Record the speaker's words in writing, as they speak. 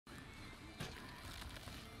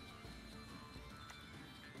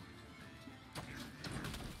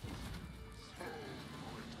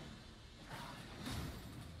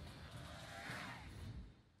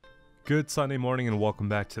Good Sunday morning and welcome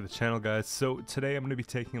back to the channel, guys. So today I'm going to be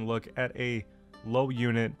taking a look at a low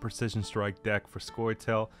unit precision strike deck for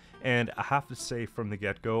Scoia'tael, and I have to say from the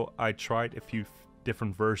get-go I tried a few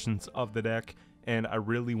different versions of the deck and I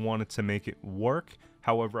really wanted to make it work.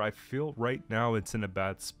 However, I feel right now it's in a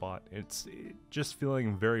bad spot. It's just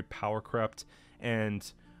feeling very power crept,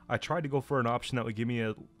 and I tried to go for an option that would give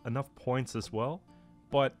me enough points as well,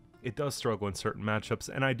 but it does struggle in certain matchups,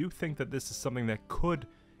 and I do think that this is something that could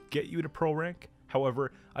get you to pro rank.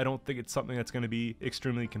 However, I don't think it's something that's going to be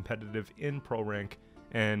extremely competitive in pro rank,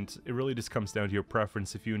 and it really just comes down to your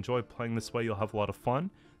preference. If you enjoy playing this way, you'll have a lot of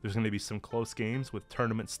fun. There's going to be some close games with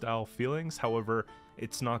tournament style feelings. However,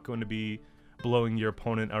 it's not going to be blowing your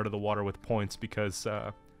opponent out of the water with points because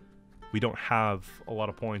we don't have a lot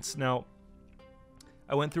of points. Now,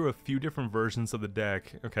 I went through a few different versions of the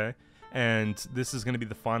deck, okay? And this is going to be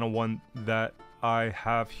the final one that I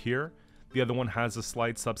have here. The other one has a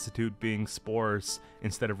slight substitute being Spores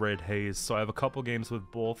instead of Red Haze. So I have a couple games with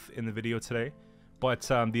both in the video today. But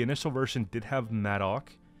the initial version did have Madoc,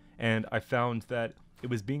 and I found that it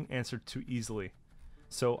was being answered too easily.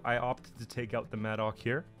 So I opted to take out the Madoc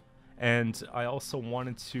here. And I also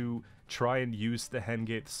wanted to try and use the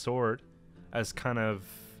Hengate Sword as kind of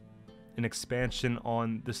an expansion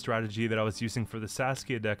on the strategy that I was using for the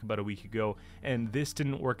Saskia deck about a week ago, and this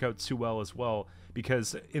didn't work out too well as well,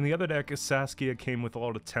 because in the other deck Saskia came with a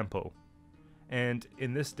lot of tempo, and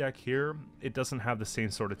in this deck here it doesn't have the same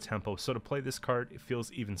sort of tempo, so to play this card it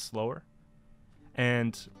feels even slower,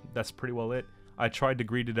 and that's pretty well it. I tried to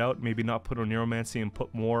greed it out, maybe not put on Neuromancy and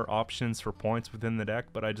put more options for points within the deck,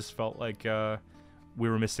 but I just felt like we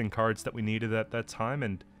were missing cards that we needed at that time,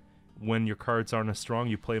 and when your cards aren't as strong,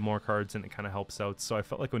 you play more cards and it kind of helps out. So I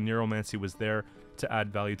felt like when Neuromancy was there to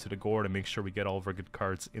add value to the gore to make sure we get all of our good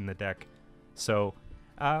cards in the deck. So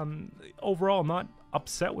overall, I'm not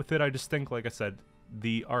upset with it. I just think, like I said,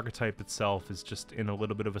 the archetype itself is just in a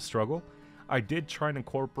little bit of a struggle. I did try and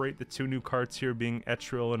incorporate the two new cards here being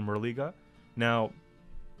Etriel and Muirlega. Now,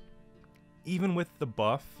 even with the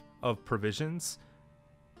buff of provisions,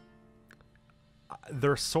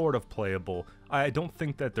 they're sort of playable. I don't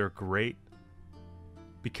think that they're great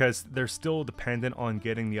because they're still dependent on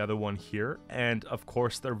getting the other one here, and of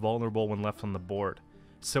course they're vulnerable when left on the board.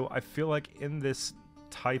 So I feel like in this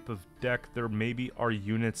type of deck there maybe are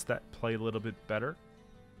units that play a little bit better,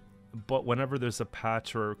 but whenever there's a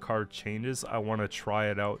patch or a card changes, I want to try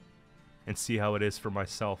it out and see how it is for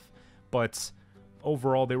myself. But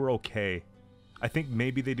overall they were okay. I think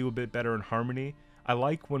maybe they do a bit better in Harmony. I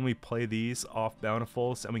like when we play these off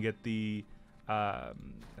Bountifuls and we get the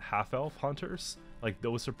half-elf hunters. Like,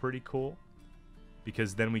 those are pretty cool,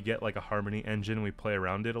 because then we get like a Harmony engine and we play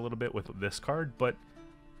around it a little bit with this card. But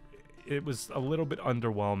it was a little bit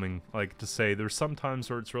underwhelming, like to say. There's some times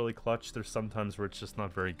where it's really clutch, there's some times where it's just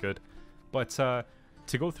not very good. But to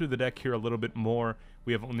go through the deck here a little bit more,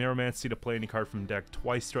 we have Neuromancy to play any card from deck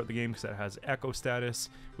twice throughout the game because that has Echo status.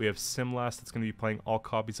 We have Simlast that's going to be playing all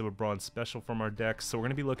copies of a Bronze Special from our deck, so we're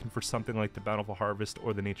going to be looking for something like the Bountiful Harvest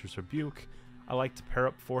or the Nature's Rebuke. I like to pair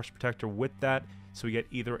up Force Protector with that, so we get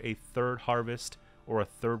either a third Harvest or a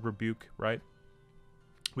third Rebuke, right?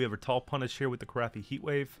 We have our Tall Punish here with the Karathi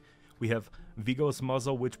Heatwave. We have Vigo's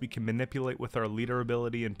Muzzle, which we can manipulate with our leader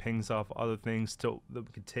ability and pings off other things so that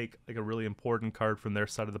we can take like a really important card from their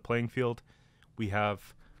side of the playing field. We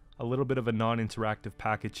have a little bit of a non-interactive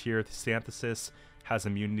package here. The Synthesis has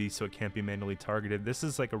immunity, so it can't be manually targeted. This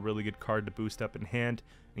is like a really good card to boost up in hand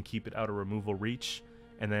and keep it out of removal reach.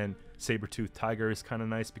 And then Saber-Tooth Tiger is kind of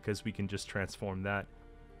nice because we can just transform that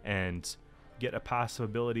and get a passive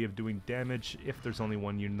ability of doing damage if there's only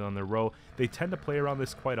one unit on their row. They tend to play around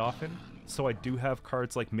this quite often, so I do have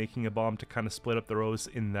cards like Making a Bomb to kind of split up the rows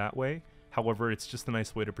in that way. However, it's just a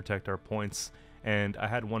nice way to protect our points. And I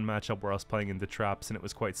had one matchup where I was playing into traps and it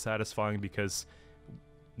was quite satisfying because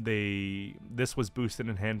this was boosted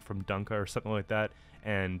in hand from Dunka or something like that,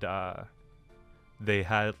 and they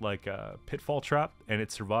had like a Pitfall Trap and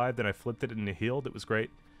it survived, and I flipped it and it healed. It was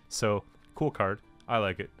great. So cool card, I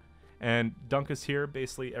like it. And Dunka's here.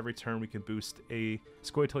 Basically every turn we can boost a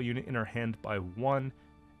Scoia'tael unit in our hand by 1,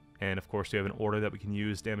 and of course we have an order that we can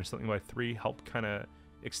use, damage something by 3, help kind of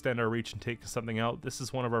extend our reach and take something out. This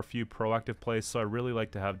is one of our few proactive plays, so I really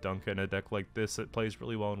like to have Dunka in a deck like this. It plays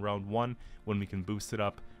really well in round 1 when we can boost it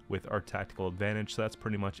up with our tactical advantage, so that's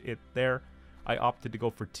pretty much it there. I opted to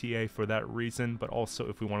go for TA for that reason, but also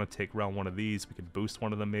if we want to take round 1 of these, we could boost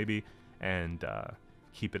one of them maybe and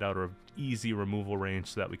keep it out of easy removal range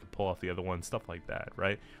so that we could pull off the other one, stuff like that,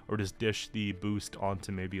 right? Or just dish the boost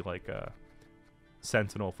onto maybe like a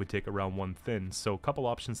Sentinel if we take a round 1 thin. So a couple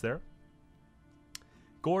options there.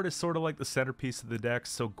 Gourd is sort of like the centerpiece of the deck,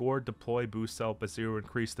 so Gourd deploy boosts out by 0,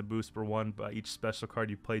 increase the boost per 1 by each special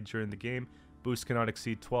card you played during the game. Boost cannot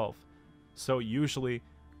exceed 12. So usually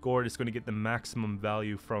Gourd is going to get the maximum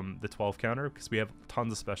value from the 12 counter because we have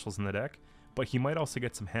tons of specials in the deck, but he might also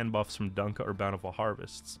get some hand buffs from Dunka or Bountiful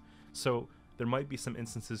Harvests. So there might be some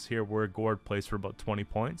instances here where Gourd plays for about 20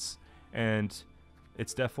 points, and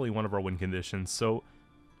it's definitely one of our win conditions. So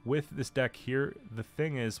with this deck here, the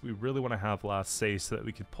thing is we really want to have last say so that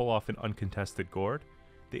we can pull off an uncontested Gourd.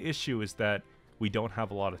 The issue is that we don't have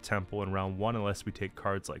a lot of tempo in round 1 unless we take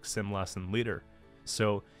cards like Simlas and Leader.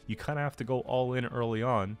 So you kind of have to go all in early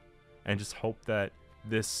on and just hope that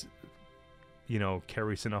this, you know,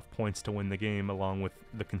 carries enough points to win the game along with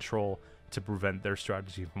the control to prevent their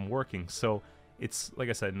strategy from working. So it's, like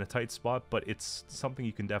I said, in a tight spot, but it's something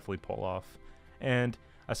you can definitely pull off. And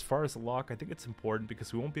as far as the lock, I think it's important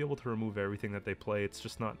because we won't be able to remove everything that they play. It's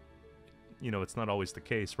just not, you know, it's not always the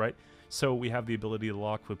case, right? So we have the ability to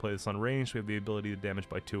lock if we play this on range. We have the ability to damage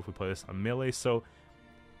by 2 if we play this on melee. So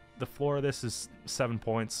the floor of this is 7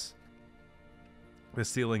 points. The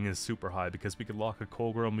ceiling is super high because we could lock a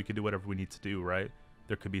Colgrim, we could do whatever we need to do, right?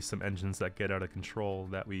 There could be some engines that get out of control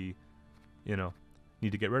that we, you know,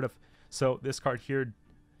 need to get rid of. So this card here,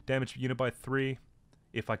 damage unit by 3.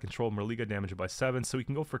 If I control Muirlega, damage it by 7. So we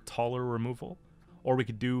can go for taller removal, or we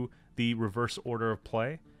could do the reverse order of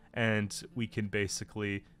play, and we can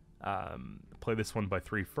basically play this one by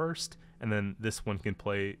 3 first, and then this one can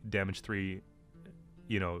play damage 3,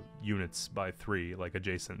 you know, units by 3, like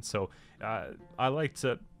adjacent. So I like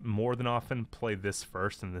to more than often play this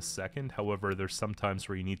first and this second. However, there's sometimes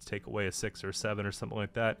where you need to take away a 6 or a 7 or something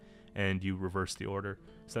like that, and you reverse the order.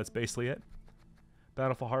 So that's basically it.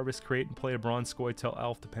 Bountiful Harvest, create and play a Bronze Scoia'tael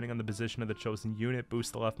Elf depending on the position of the chosen unit.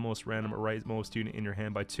 Boost the leftmost random or rightmost unit in your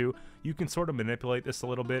hand by 2. You can sort of manipulate this a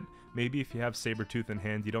little bit. Maybe if you have Sabertooth in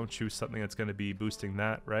hand, you don't choose something that's going to be boosting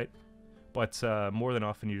that, right? But more than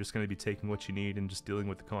often, you're just going to be taking what you need and just dealing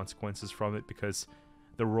with the consequences from it, because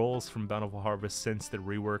the rolls from Bountiful Harvest since the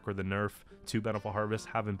rework or the nerf to Bountiful Harvest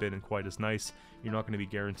haven't been quite as nice. You're not going to be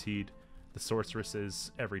guaranteed the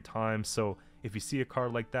sorceresses every time, so if you see a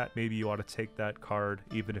card like that, maybe you ought to take that card,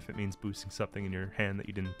 even if it means boosting something in your hand that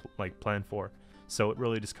you didn't plan for. So it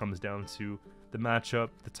really just comes down to the matchup,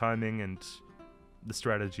 the timing, and the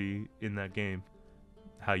strategy in that game,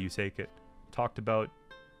 how you take it. Talked about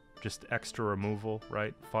just extra removal,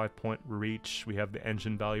 right? 5-point reach. We have the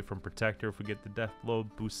engine value from Protector. If we get the Death Blow,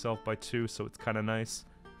 boost self by 2, so it's kind of nice.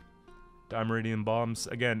 Dimeridian Bombs.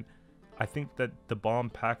 Again, I think that the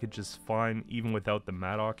bomb package is fine even without the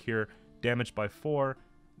Madoc here. Damage by 4,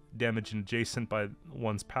 damage adjacent by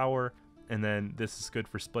 1's power, and then this is good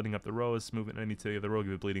for splitting up the rows. Move an enemy to the other row,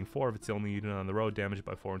 give it bleeding 4. If it's the only unit on the row, damage it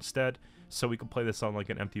by 4 instead. So we can play this on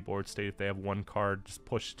like an empty board state. If they have 1 card, just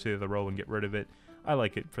push to the row and get rid of it. I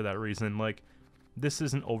like it for that reason. Like, this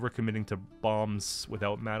isn't overcommitting to bombs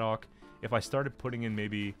without Madoc. If I started putting in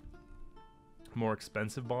maybe more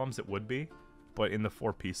expensive bombs, it would be, but in the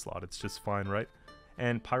 4-piece slot, it's just fine, right?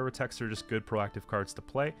 And Pyrotechs are just good proactive cards to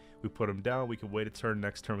play. We put them down, we can wait a turn,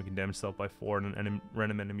 next turn we can damage self by 4 and an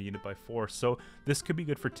random enemy unit by 4. So this could be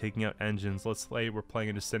good for taking out engines. Let's say we're playing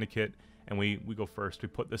into Syndicate and we go first. We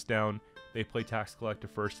put this down, they play Tax Collector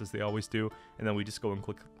first as they always do, and then we just go and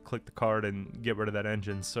click the card and get rid of that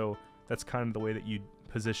engine. So that's kind of the way that you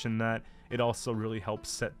position that. It also really helps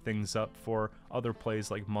set things up for other plays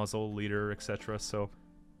like Muzzle, Leader, etc. So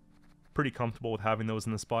pretty comfortable with having those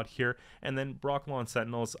in the spot here. And then Brocklon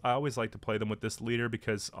Sentinels, I always like to play them with this Leader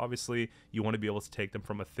because obviously you want to be able to take them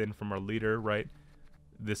from a thin from our Leader, right?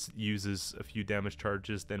 This uses a few damage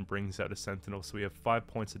charges, then brings out a Sentinel. So we have 5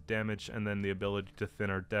 points of damage and then the ability to thin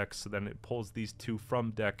our deck. So then it pulls these 2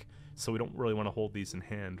 from deck. So we don't really want to hold these in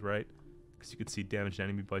hand, right? Because you can see damage an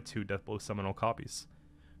enemy by 2, death blow, summon all copies.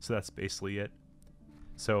 So that's basically it.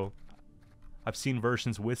 So I've seen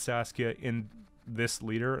versions with Saskia in this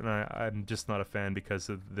Leader, and I'm just not a fan because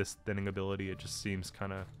of this thinning ability. It just seems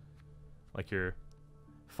kind of like you're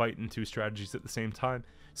fighting 2 strategies at the same time.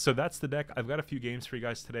 So that's the deck. I've got a few games for you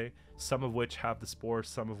guys today, some of which have the Spore,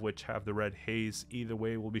 some of which have the Red Haze. Either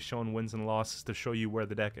way, we'll be showing wins and losses to show you where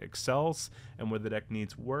the deck excels and where the deck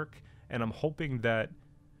needs work. And I'm hoping that,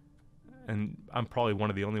 and I'm probably one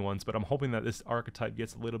of the only ones, but I'm hoping that this archetype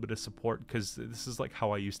gets a little bit of support, because this is like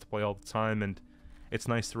how I used to play all the time, and it's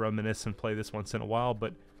nice to reminisce and play this once in a while,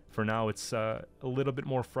 but for now it's a little bit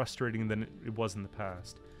more frustrating than it was in the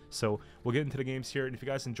past. So we'll get into the games here, and if you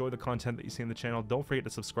guys enjoy the content that you see on the channel, don't forget to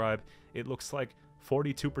subscribe. It looks like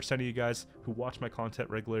 42% of you guys who watch my content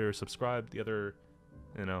regularly are subscribed. The other,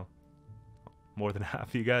 you know, more than half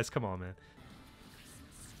of you guys, come on, man.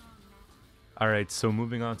 Alright, so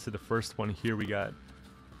moving on to the first one here, we got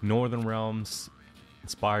Northern Realms,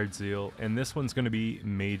 Inspired Zeal, and this one's going to be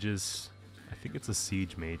mages. I think it's a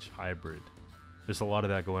siege mage hybrid. There's a lot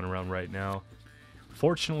of that going around right now.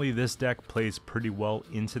 Fortunately, this deck plays pretty well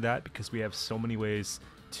into that because we have so many ways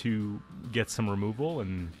to get some removal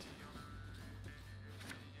and,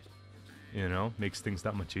 you know, makes things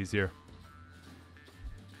that much easier.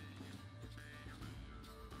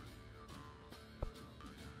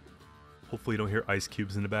 Hopefully you don't hear ice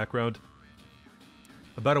cubes in the background.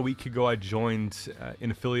 About a week ago, I joined an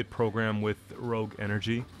affiliate program with Rogue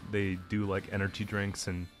Energy. They do like energy drinks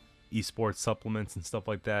and esports supplements and stuff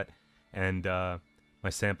like that. And my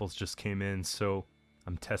samples just came in, so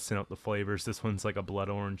I'm testing out the flavors. This one's like a blood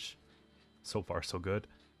orange. So far, so good.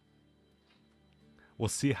 We'll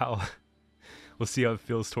see how we'll see how it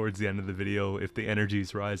feels towards the end of the video, if the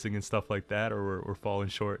energy's rising and stuff like that, or we're falling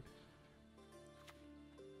short.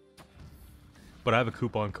 But I have a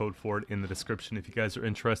coupon code for it in the description if you guys are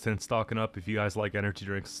interested in stocking up. If you guys like energy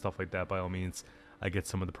drinks and stuff like that, by all means, I get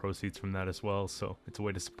some of the proceeds from that as well. So it's a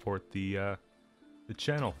way to support the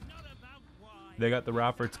channel. They got the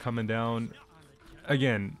Raffords coming down.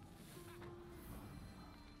 Again,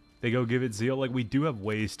 they go give it Zeal. Like, we do have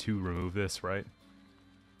ways to remove this, right?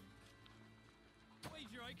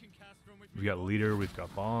 We got leader, we've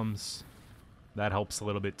got bombs. That helps a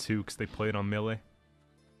little bit too because they play it on melee.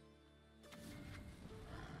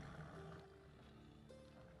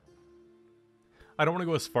 I don't want to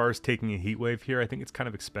go as far as taking a heat wave here. I think it's kind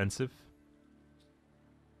of expensive.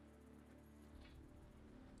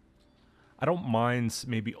 I don't mind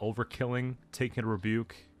maybe overkilling, taking a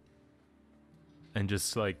rebuke, and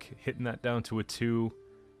just like hitting that down to a 2,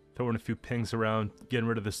 throwing a few pings around, getting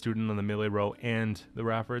rid of the student on the melee row and the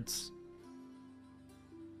Raffords.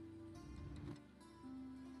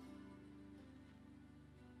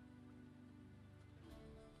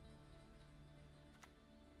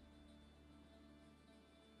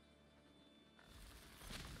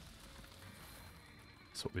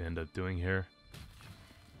 That's what we end up doing here.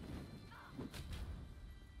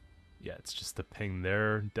 Yeah, it's just the ping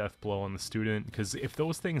there, death blow on the student, because if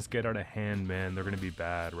those things get out of hand, man, they're going to be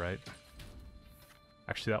bad, right?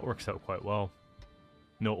 Actually, that works out quite well.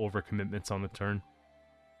 No overcommitments on the turn.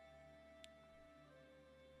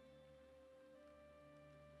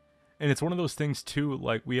 And it's one of those things too,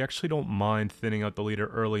 like, we actually don't mind thinning out the leader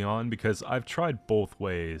early on, because I've tried both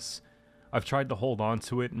ways. I've tried to hold on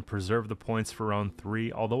to it and preserve the points for round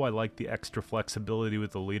 3, although I like the extra flexibility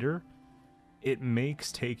with the leader. It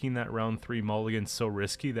makes taking that round 3 mulligan so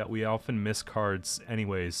risky that we often miss cards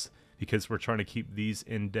anyways, because we're trying to keep these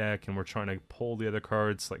in deck and we're trying to pull the other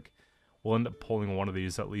cards. Like, we'll end up pulling one of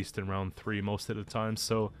these at least in round 3 most of the time,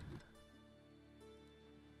 so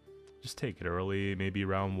just take it early, maybe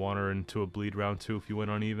round 1 or into a bleed round 2 if you win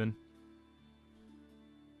uneven.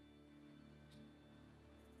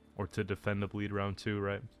 Or to defend the bleed round 2,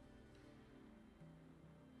 right?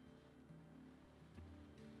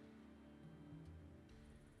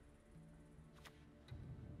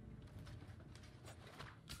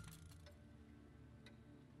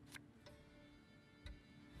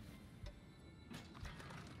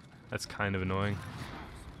 That's kind of annoying.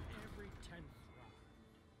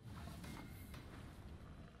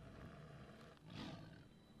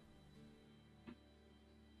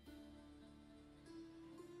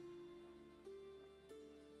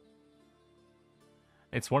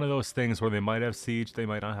 It's one of those things where they might have siege, they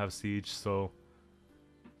might not have siege, so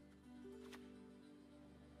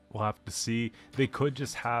we'll have to see. They could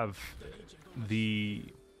just have the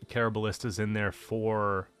Caraballistas in there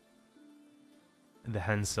for the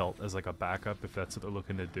Henselt as like a backup if that's what they're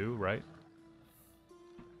looking to do, right?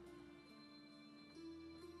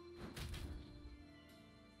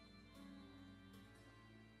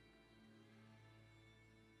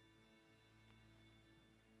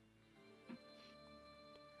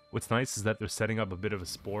 What's nice is that they're setting up a bit of a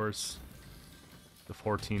spores. The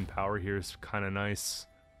 14 power here is kind of nice.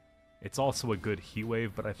 It's also a good heat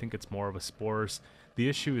wave, but I think it's more of a spores. The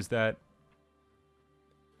issue is that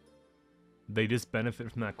they just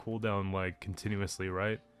benefit from that cooldown like continuously,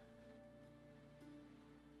 right?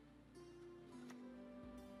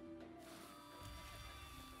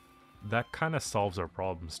 That kind of solves our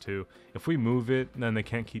problems too. If we move it, then they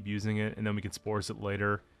can't keep using it, and then we can spores it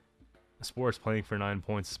later. Spores playing for 9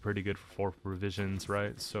 points is pretty good for 4 provisions,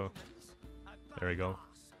 right? So, there we go.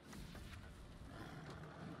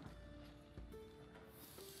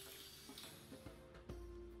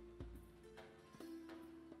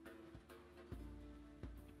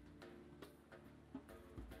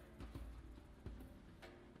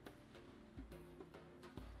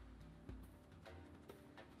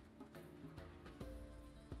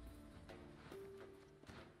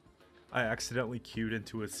 I accidentally queued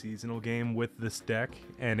into a seasonal game with this deck,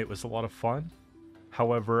 and it was a lot of fun.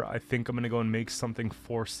 However, I think I'm gonna go and make something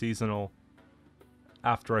for seasonal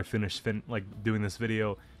after I finish doing this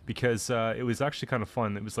video, because it was actually kind of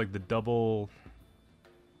fun. It was like the double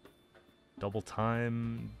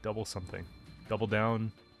time, double something, double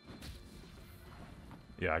down.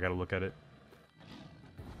 Yeah, I gotta look at it.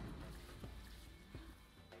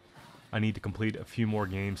 I need to complete a few more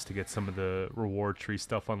games to get some of the reward tree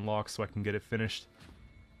stuff unlocked so I can get it finished.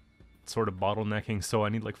 It's sort of bottlenecking, so I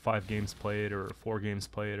need like 5 games played or 4 games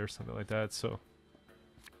played or something like that, so.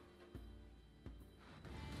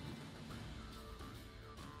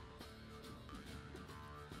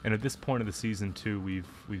 And at this point of the season too,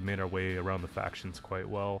 we've made our way around the factions quite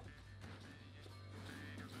well.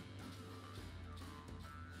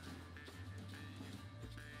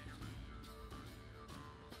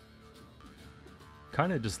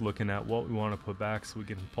 Kind of just looking at what we want to put back so we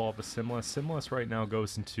can pull up a Simlas. Simlas right now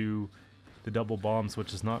goes into the double bombs,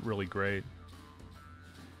 which is not really great.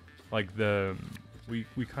 Like we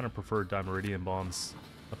kind of prefer Dimeridian bombs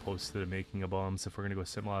opposed to the making of bombs if we're gonna go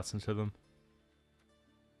Simlas into them.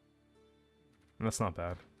 And that's not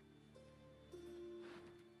bad.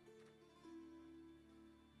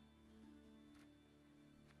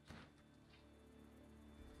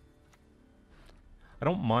 I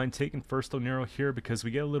don't mind taking First Onero here because we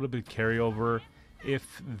get a little bit of carryover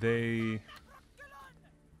if they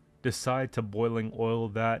decide to boiling oil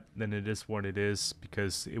that, then it is what it is,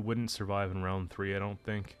 because it wouldn't survive in round 3, I don't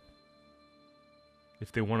think.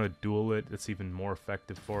 If they want to duel it, it's even more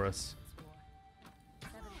effective for us.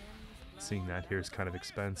 Seeing that here is kind of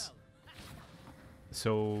expense.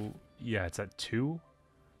 So, yeah, it's at 2.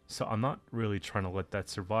 So I'm not really trying to let that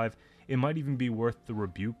survive. It might even be worth the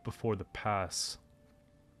rebuke before the pass.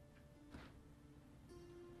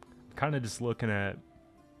 Kind of just looking at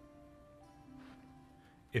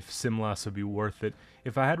if Simlas would be worth it.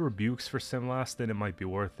 If I had rebukes for Simlas, then it might be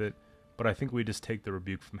worth it. But I think we just take the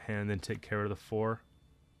rebuke from hand and take care of the 4.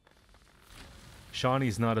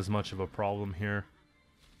 Shawnee's not as much of a problem here.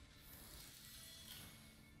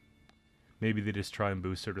 Maybe they just try and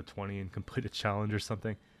boost her to 20 and complete a challenge or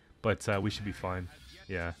something. But we should be fine.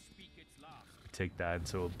 Yeah. Take that, and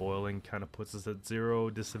so a boiling kind of puts us at 0.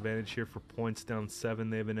 Disadvantage here for points, down 7.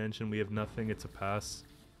 They have an engine, we have nothing. It's a pass.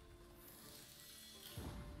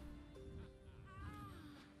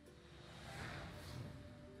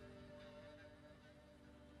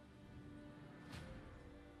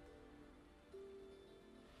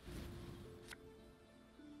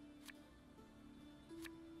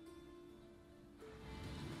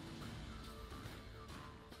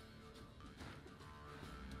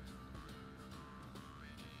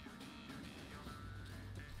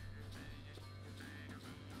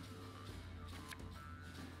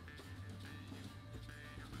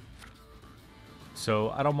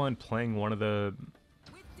 So I don't mind playing one of the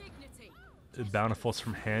Bountifuls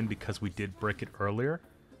from hand because we did break it earlier.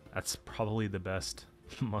 That's probably the best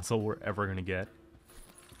muzzle we're ever going to get.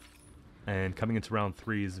 And coming into round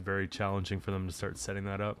 3 is very challenging for them to start setting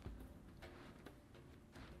that up.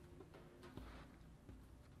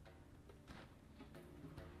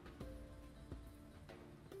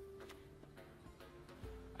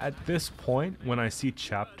 At this point, when I see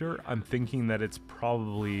Chapter, I'm thinking that it's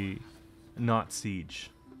probably not Siege.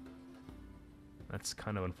 That's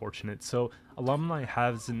kind of unfortunate. So Alumni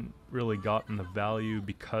hasn't really gotten the value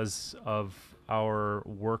because of our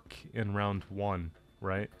work in round 1,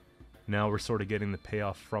 right? Now we're sort of getting the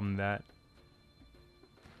payoff from that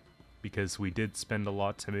because we did spend a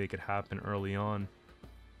lot to make it happen early on.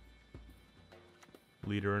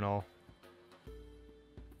 Leader and all.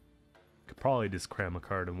 Could probably just cram a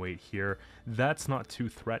card and wait here. That's not too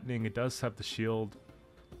threatening. It does have the shield.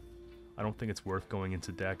 I don't think it's worth going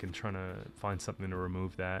into deck and trying to find something to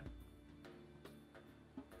remove that.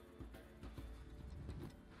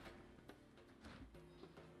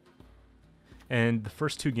 And the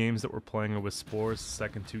first 2 games that we're playing are with Spores, the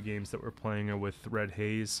second 2 games that we're playing are with Red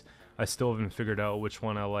Haze. I still haven't figured out which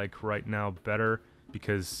one I like right now better,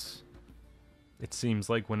 because it seems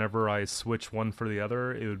like whenever I switch one for the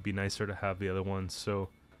other, it would be nicer to have the other one, so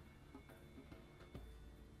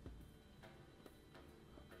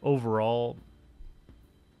overall,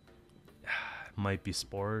 might be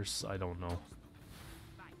Spores, I don't know.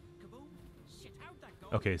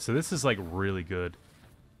 Okay, so this is like really good.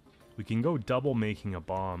 We can go double making a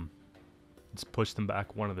bomb. Just push them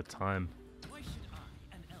back one at a time.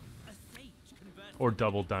 Or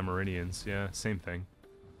double Dimeridians, yeah, same thing.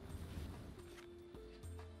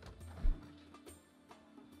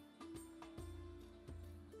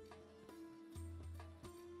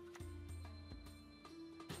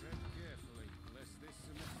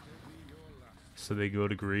 So they go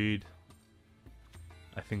to greed.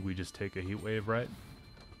 I think we just take a heat wave, right?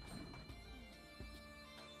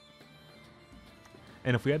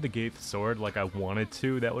 And if we had the Gaith sword like I wanted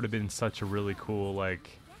to, that would have been such a really cool, like,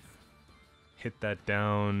 hit that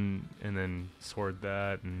down and then sword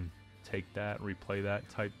that and take that, replay that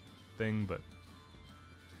type thing, but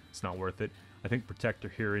it's not worth it. I think Protector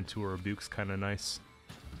here into a Rebuke's kind of nice.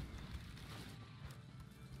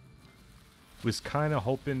 Was kind of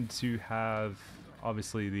hoping to have,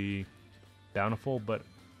 obviously, the Bountiful, but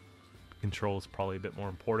control is probably a bit more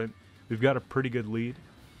important. We've got a pretty good lead.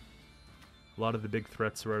 A lot of the big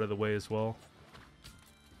threats are out of the way as well.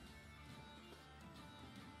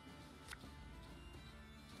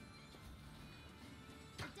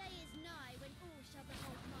 The day is nigh when all shall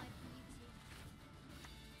behold my beauty.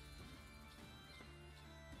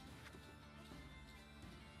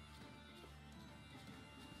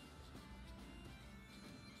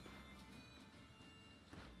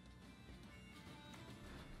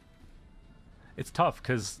 It's tough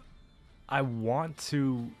because I want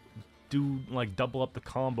to do like double up the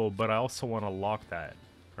combo, but I also want to lock that,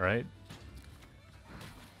 right?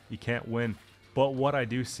 You can't win. But what I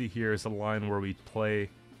do see here is a line where we play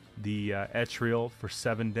the Etriel for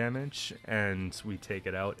 7 damage and we take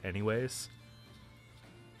it out anyways.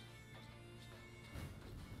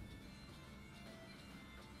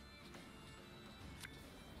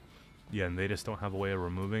 Yeah, and they just don't have a way of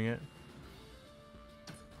removing it.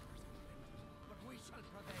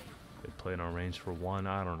 They play in our range for 1,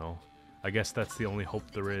 I don't know. I guess that's the only hope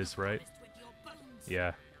there is, right?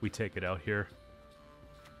 Yeah, we take it out here.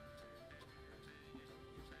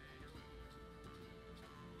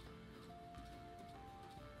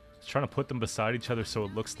 I was trying to put them beside each other so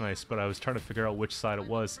it looks nice, but I was trying to figure out which side it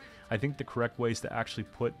was. I think the correct way is to actually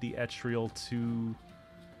put the Etriel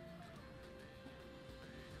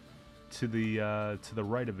to the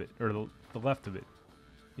right of it, or the left of it.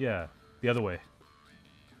 Yeah, the other way.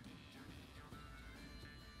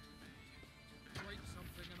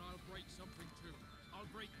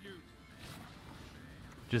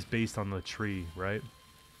 Just based on the tree, right?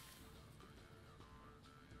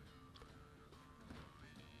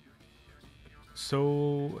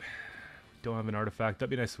 So, don't have an artifact. That'd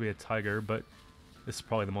be nice if we had Tiger, but this is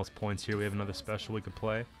probably the most points here. We have another special we could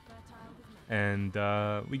play. And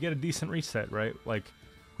we get a decent reset, right? Like,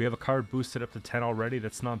 we have a card boosted up to 10 already.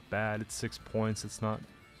 That's not bad. It's 6 points. It's not,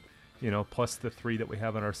 you know, plus the 3 that we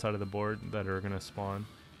have on our side of the board that are going to spawn.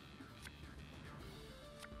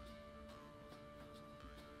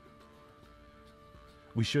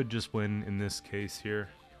 We should just win in this case here.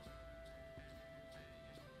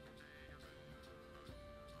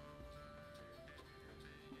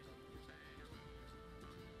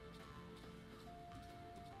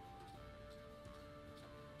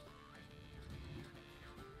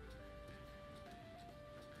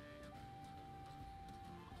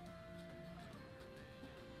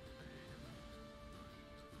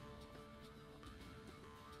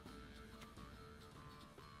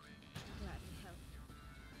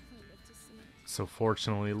 So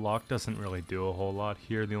fortunately, lock doesn't really do a whole lot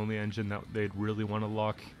here. The only engine that they'd really want to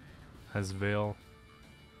lock has Zeal.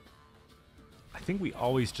 I think we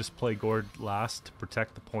always just play Gord last to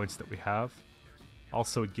protect the points that we have.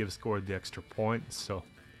 Also, it gives Gord the extra point, so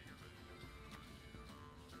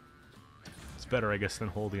it's better, I guess, than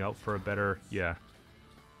holding out for a better... Yeah,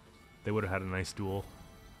 they would have had a nice duel.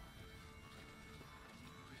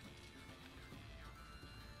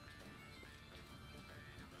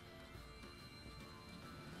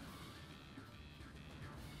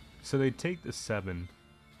 So they take the 7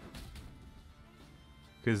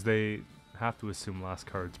 because they have to assume last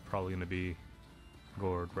card's probably going to be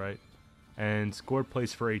Gord, right? And Gord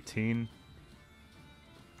plays for 18.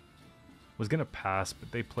 Was going to pass,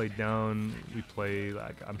 but they played down. We play,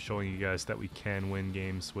 like I'm showing you guys that we can win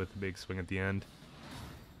games with a big swing at the end.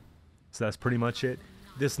 So that's pretty much it.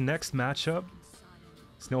 This next matchup,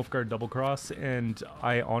 it's Nilfgaard double cross, and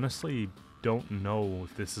I honestly don't know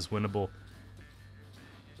if this is winnable.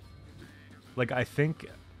 Like, I think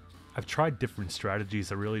I've tried different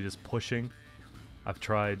strategies of really just pushing. I've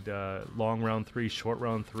tried long round 3, short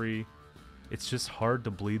round 3. It's just hard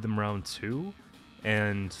to bleed them round 2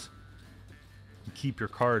 and keep your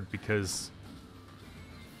card because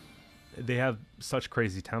they have such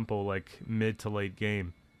crazy tempo, like mid to late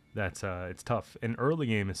game, that it's tough. And early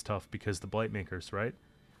game is tough because the Blight Makers, right?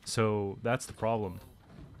 So that's the problem.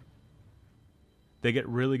 They get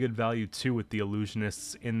really good value too with the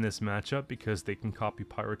Illusionists in this matchup because they can copy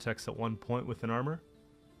Pyrotex at 1 point with an armor.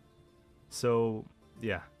 So,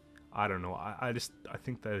 yeah, I don't know. I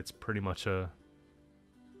think that it's pretty much a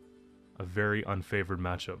a very unfavored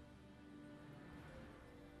matchup.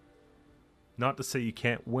 Not to say you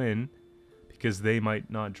can't win, because they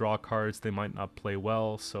might not draw cards, they might not play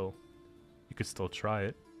well, so you could still try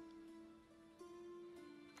it.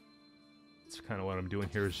 That's kind of what I'm doing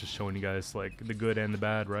here, is just showing you guys like the good and the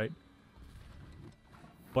bad, right?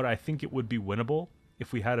 But I think it would be winnable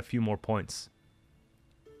if we had a few more points.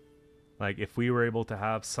 Like if we were able to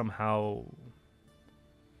have somehow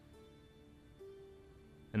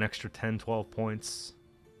an extra 10-12 points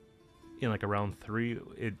in like around 3,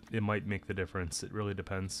 it might make the difference. It really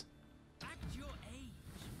depends. At your age,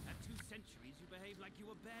 at 2 centuries, you behave like you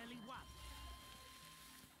were barely one.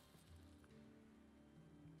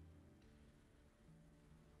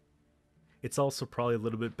 It's also probably a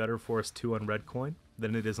little bit better for us too on red coin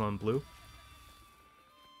than it is on blue.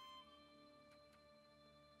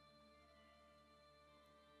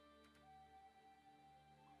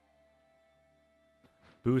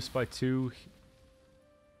 Boost by 2.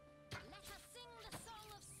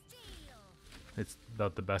 It's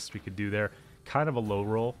about the best we could do there. Kind of a low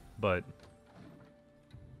roll, but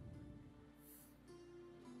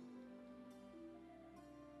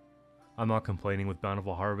I'm not complaining with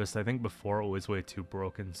Bountiful Harvest. I think before it was way too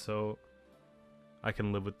broken, so I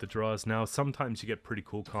can live with the draws. Now, sometimes you get pretty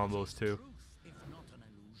cool combos too. If not an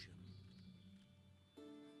illusion.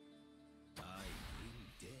 I bring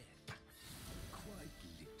death, quite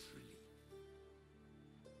literally.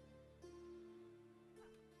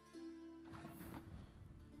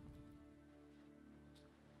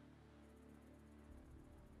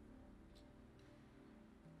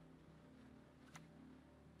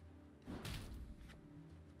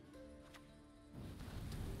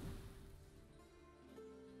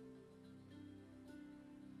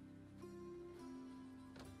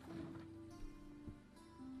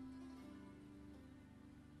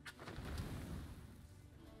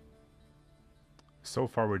 So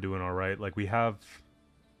far we're doing alright. Like we have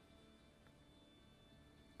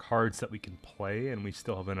cards that we can play and we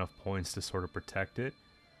still have enough points to sort of protect it.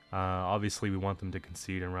 Obviously we want them to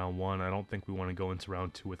concede in round 1. I don't think we want to go into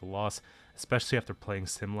round 2 with a loss, especially after playing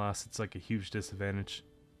Simlas. It's like a huge disadvantage.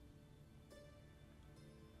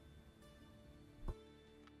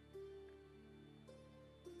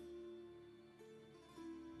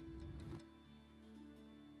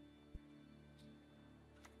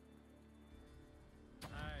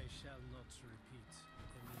 I shall not repeat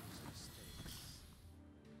Emily's mistakes.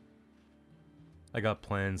 I got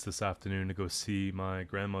plans this afternoon to go see my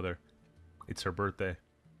grandmother. It's her birthday.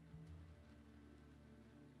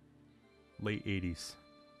 Late 80s.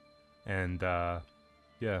 And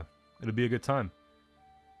yeah, it'll be a good time.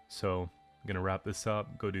 So I'm gonna wrap this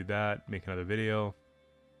up, go do that, make another video.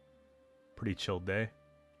 Pretty chill day.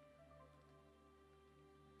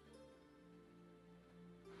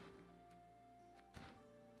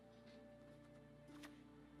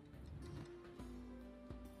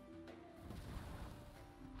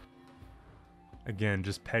 Again,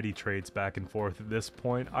 just petty trades back and forth at this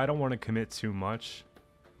point. I don't want to commit too much.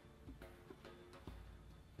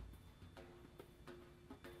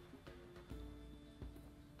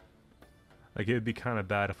 Like, it would be kind of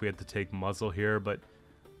bad if we had to take Muzzle here, but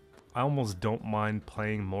I almost don't mind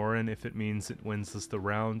playing Morin if it means it wins us the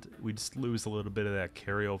round. We just lose a little bit of that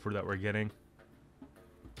carryover that we're getting.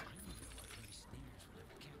 I wonder what my snares would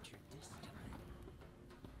have captured this time.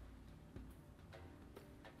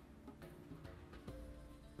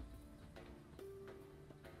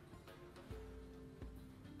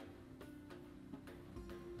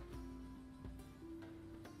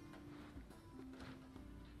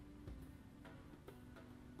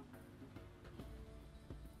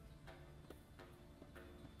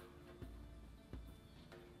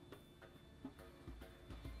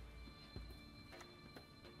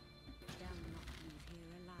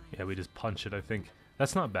 Yeah, we just punch it, I think.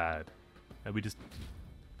 That's not bad. And we just...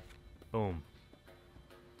 Boom.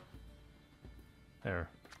 There.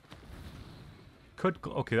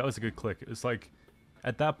 Okay, that was a good click. It was like...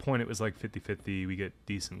 At that point, it was like 50-50. We get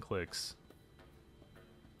decent clicks.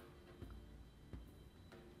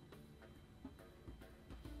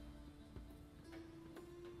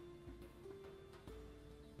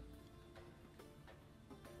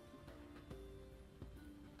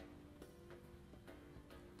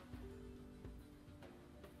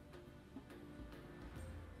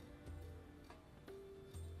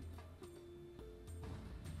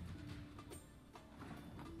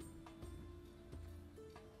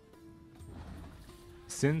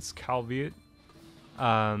 Since Calviet,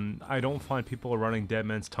 I don't find people are running Dead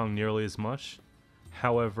Man's Tongue nearly as much.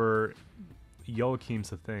 However,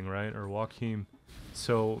 Joachim's a thing, right? Or Joachim.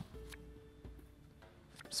 So,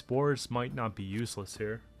 Spores might not be useless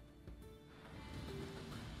here.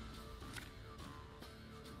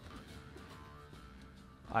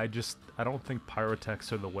 I don't think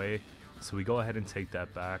pyrotechs are the way, so we go ahead and take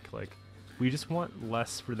that back. Like, we just want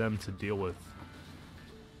less for them to deal with.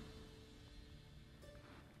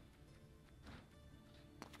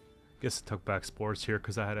 Guess I took back spores here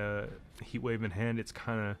because I had a heat wave in hand. It's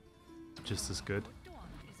kind of just as good.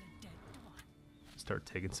 Start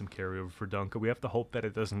taking some carryover for Dunka. We have to hope that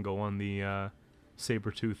it doesn't go on the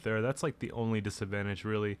Sabertooth there. That's like the only disadvantage,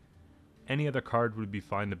 really. Any other card would be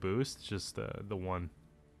fine to boost, just the one.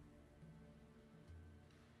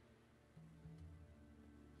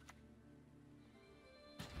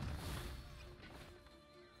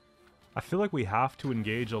 I feel like we have to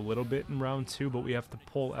engage a little bit in round 2, but we have to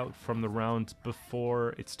pull out from the round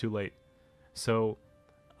before it's too late. So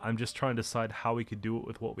I'm just trying to decide how we could do it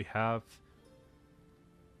with what we have.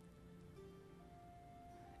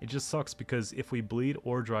 It just sucks because if we bleed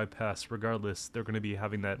or dry pass, regardless, they're going to be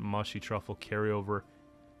having that mushy truffle carryover.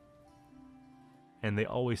 And they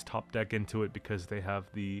always top deck into it because they have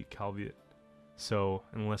the caveat. So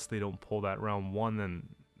unless they don't pull that round 1, then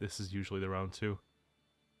this is usually the round 2.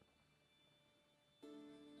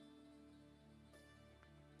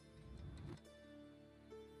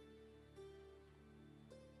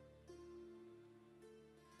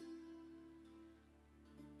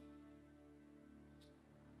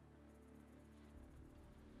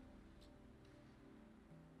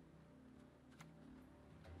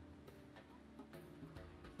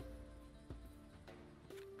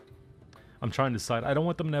 I'm trying to decide. I don't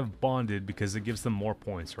want them to have bonded because it gives them more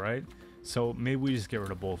points, right? So maybe we just get rid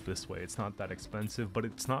of both this way. It's not that expensive, but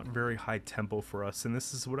it's not very high tempo for us. And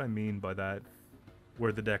this is what I mean by that,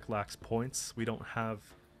 where the deck lacks points. We don't have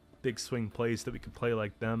big swing plays that we could play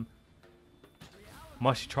like them.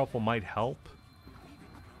 Mushy Truffle might help.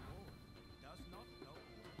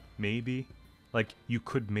 Maybe. Like, you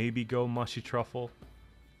could maybe go Mushy Truffle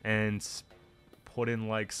and put in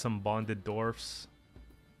like some bonded dwarfs.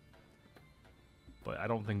 But I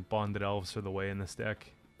don't think bonded elves are the way in this deck.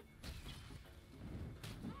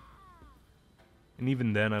 And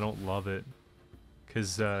even then, I don't love it.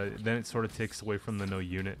 Because then it sort of takes away from the no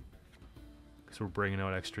unit. Because we're bringing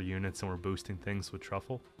out extra units and we're boosting things with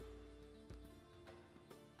Truffle.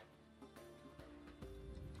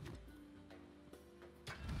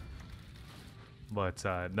 But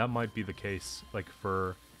that might be the case, like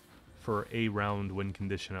for a round win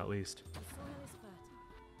condition at least.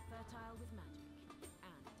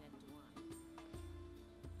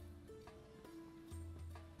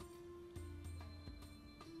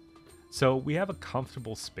 So we have a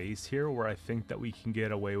comfortable space here where I think that we can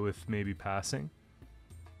get away with maybe passing.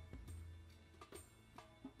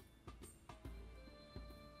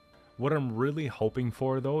 What I'm really hoping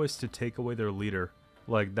for though is to take away their leader.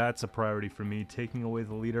 Like, that's a priority for me, taking away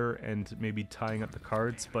the leader and maybe tying up the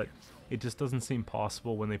cards, but it just doesn't seem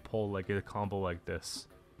possible when they pull like a combo like this.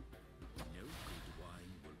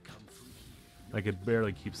 Like, it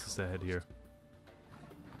barely keeps us ahead here.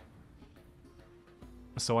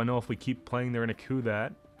 So I know if we keep playing, they're going to coup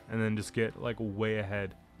that, and then just get, like, way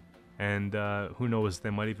ahead. And who knows, they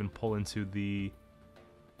might even pull into the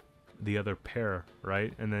other pair,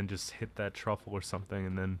 right? And then just hit that truffle or something,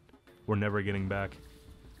 and then we're never getting back.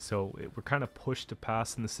 So we're kind of pushed to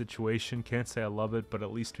pass in the situation. Can't say I love it, but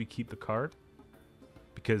at least we keep the card.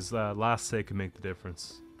 Because last say can make the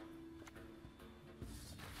difference.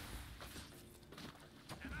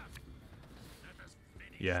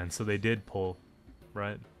 Yeah, and so they did pull.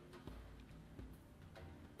 Right.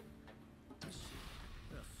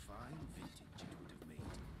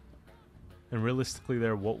 And realistically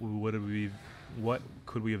there, what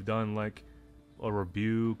could we have done? Like a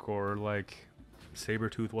rebuke, or like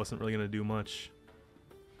Sabertooth wasn't really going to do much.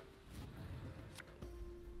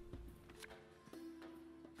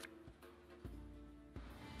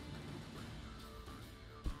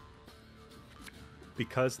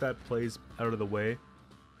 Because that plays out of the way,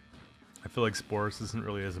 I feel like Spores isn't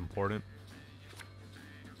really as important.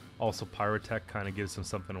 Also, Pyrotech kind of gives them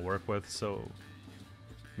something to work with, so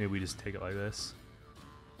maybe we just take it like this.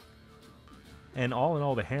 And all in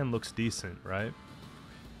all, the hand looks decent, right?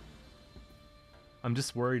 I'm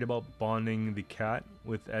just worried about bonding the cat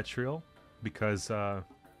with Etriel, because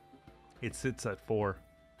it sits at 4.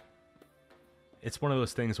 It's one of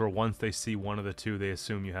those things where once they see one of the two, they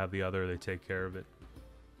assume you have the other, they take care of it.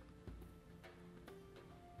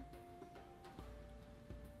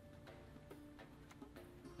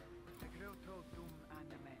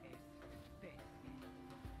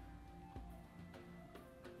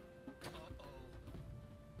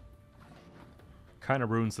 kind of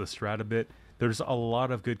ruins the strat a bit. There's a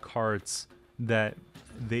lot of good cards that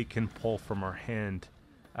they can pull from our hand.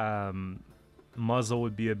 Muzzle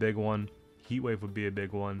would be a big one. Heatwave would be a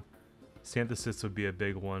big one. Synthesis would be a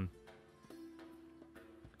big one.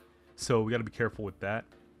 So we got to be careful with that.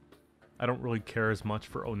 I don't really care as much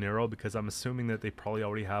for Oniro because I'm assuming that they probably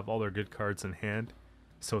already have all their good cards in hand.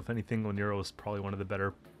 So if anything, Oniro is probably one of the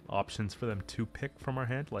better options for them to pick from our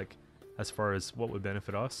hand, like as far as what would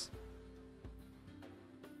benefit us.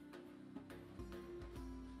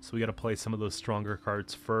 So we got to play some of those stronger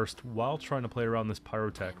cards first while trying to play around this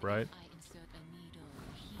Pyrotech, right?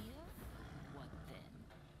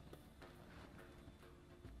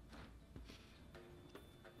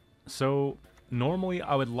 So normally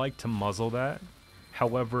I would like to muzzle that.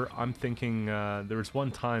 However, I'm thinking there was one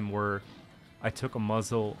time where I took a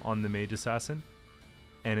muzzle on the Mage Assassin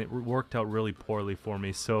and it worked out really poorly for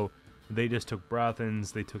me. So they just took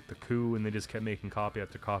Brathens, they took the coup, and they just kept making copy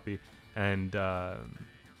after copy. And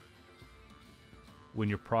when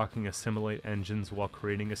you're proccing Assimilate Engines while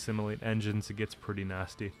creating Assimilate Engines, it gets pretty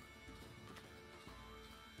nasty.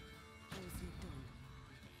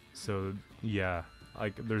 So yeah,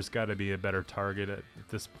 like there's got to be a better target at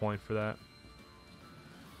this point for that.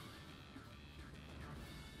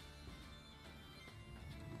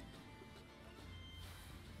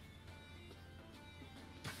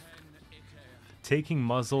 Taking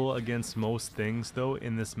muzzle against most things though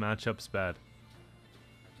in this matchup's bad.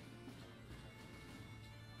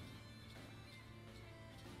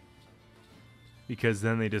 Because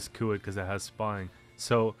then they just coup it because it has spying.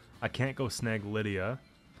 So I can't go snag Lydia.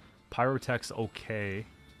 Pyrotech's okay.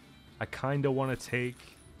 I kind of want to take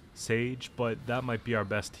Sage, but that might be our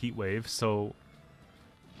best heat wave, so...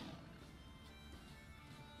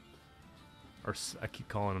 Or I keep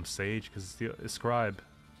calling him Sage because it's the Scribe.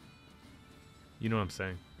 You know what I'm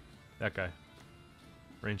saying. That guy.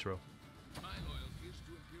 Range row. My loyalty is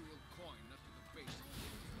to Imperial coin, not to the base.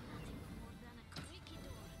 More than a creaky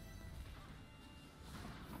door.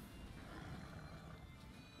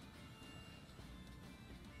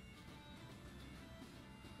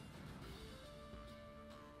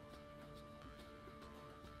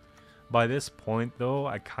 By this point, though,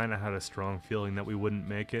 I kind of had a strong feeling that we wouldn't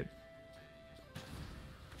make it.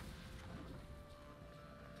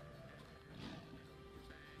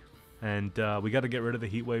 And we got to get rid of the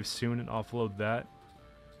heat wave soon and offload that.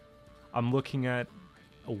 I'm looking at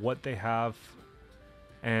what they have,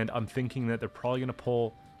 and I'm thinking that they're probably going to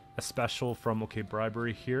pull a special from, okay,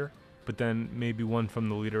 Bribery here, but then maybe one from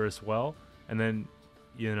the leader as well, and then,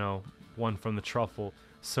 you know, one from the Truffle.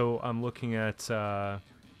 So I'm looking at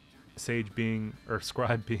Sage being, or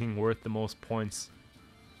Scribe being worth the most points,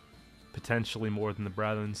 potentially more than the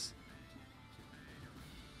Brathens.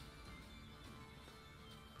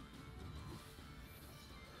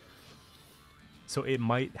 So it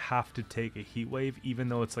might have to take a heat wave, even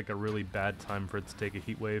though it's like a really bad time for it to take a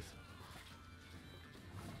heat wave.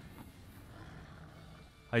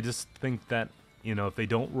 I just think that, you know, if they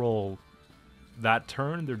don't roll that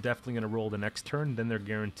turn, they're definitely going to roll the next turn. Then they're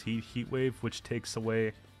guaranteed heat wave, which takes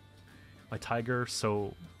away my Tiger.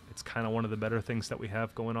 So it's kind of one of the better things that we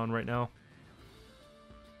have going on right now.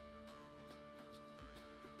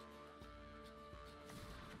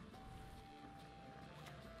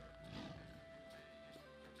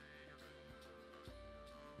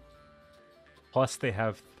 Plus they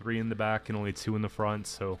have 3 in the back and only 2 in the front,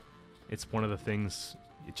 so it's one of the things,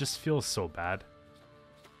 it just feels so bad.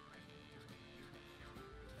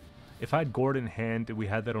 If I had Gord in hand and we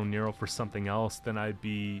had that Oniro for something else, then I'd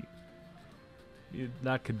be...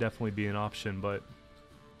 that could definitely be an option, but...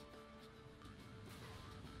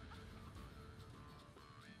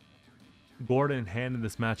 Gord in hand in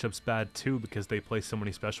this matchup's bad too because they play so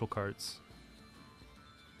many special cards.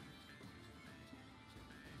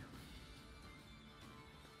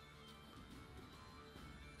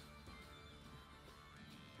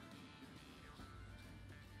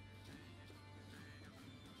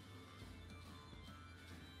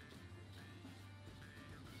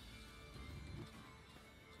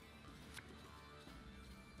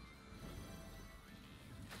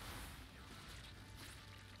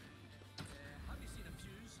 Have you seen a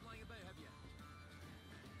fuse lying about, have you?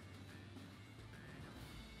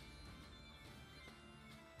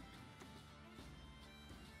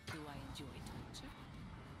 Do I enjoy torture?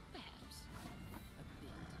 Perhaps. A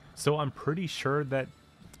bit. So I'm pretty sure that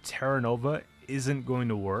Terra Nova isn't going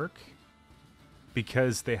to work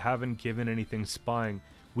because they haven't given anything spying.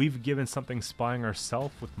 We've given something spying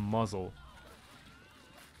ourselves with Muzzle.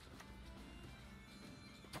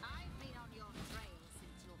 I've been on your trail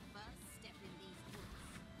since your first step in these woods.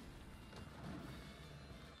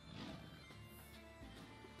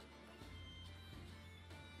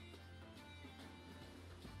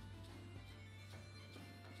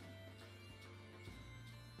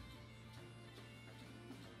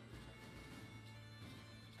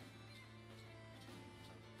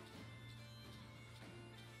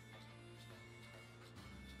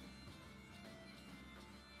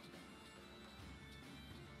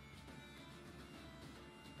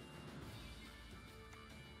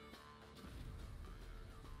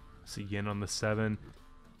 So yin on the 7.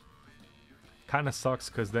 Kind of sucks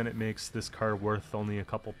because then it makes this card worth only a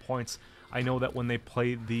couple points. I know that when they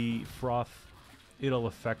play the Froth, it'll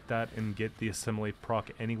affect that and get the Assimilate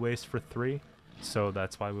proc anyways for 3. So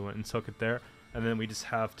that's why we went and took it there. And then we just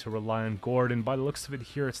have to rely on Gord, and by the looks of it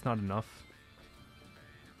here, it's not enough.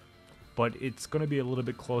 But it's going to be a little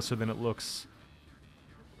bit closer than it looks,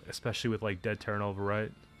 especially with like Dead Terran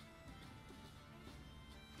Overwrite.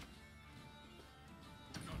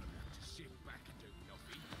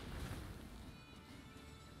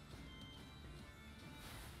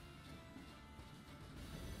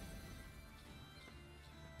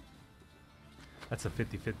 That's a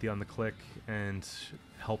 50-50 on the click and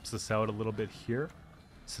helps us out a little bit here.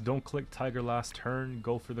 So don't click Tiger last turn,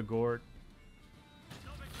 go for the Gord.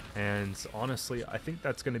 And honestly, I think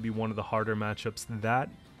that's going to be one of the harder matchups than that.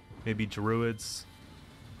 Maybe Druids.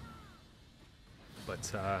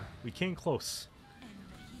 But we came close.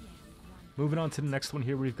 Moving on to the next one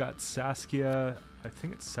here, we've got Saskia. I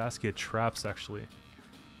think it's Saskia Traps actually.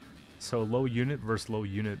 So low unit versus low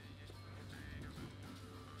unit.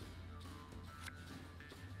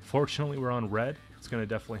 Fortunately, we're on red. It's going to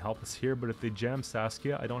definitely help us here, but if they jam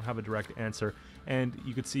Saskia, I don't have a direct answer. And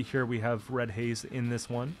you can see here we have Red Haze in this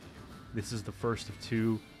one. This is the first of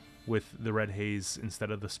 2 with the Red Haze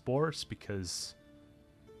instead of the Spores, because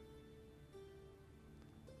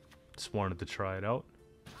just wanted to try it out.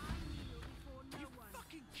 Are you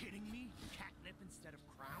fucking kidding me? Catnip instead of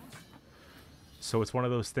crowns? So it's one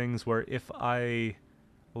of those things where if I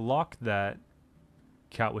lock that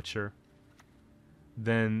Catwitcher,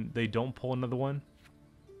 then they don't pull another one.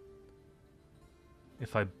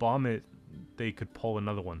 If I bomb it, they could pull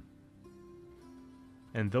another one.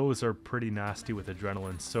 And those are pretty nasty with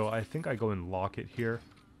Adrenaline, so I think I go and lock it here.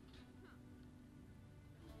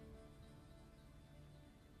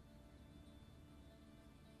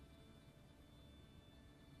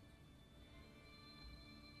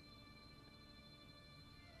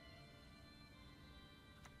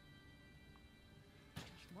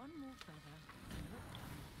 One more feather.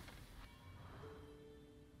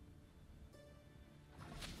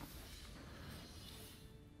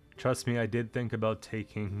 Trust me, I did think about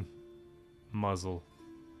taking Muzzle.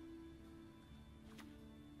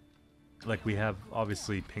 Like, we have,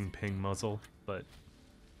 obviously, ping Muzzle, but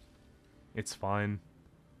it's fine.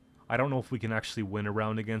 I don't know if we can actually win a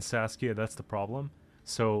round against Saskia, that's the problem.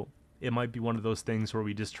 So, it might be one of those things where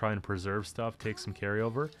we just try and preserve stuff, take some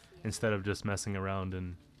carryover, instead of just messing around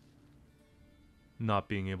and not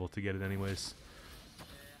being able to get it anyways.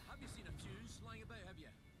 Have you seen a fuse lying about, have you?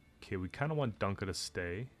 Okay, we kind of want Dunka to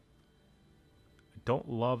stay. I don't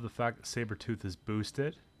love the fact that Sabretooth is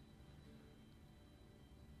boosted,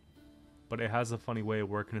 but it has a funny way of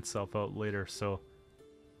working itself out later, so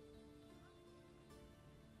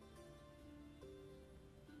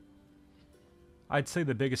I'd say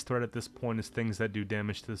the biggest threat at this point is things that do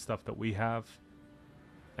damage to the stuff that we have,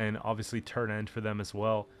 and obviously turn end for them as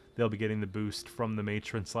well. They'll be getting the boost from the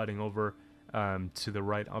Matron sliding over to the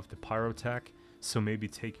right of the Pyrotech, so maybe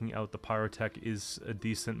taking out the Pyrotech is a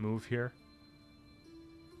decent move here.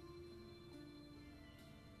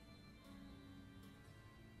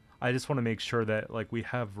 I just want to make sure that like we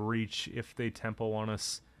have reach if they tempo on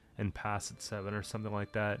us and pass at 7 or something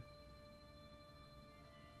like that.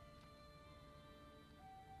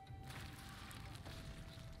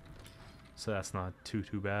 So that's not too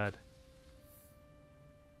bad.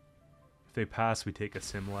 If they pass, we take a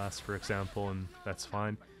Sim last, for example, and that's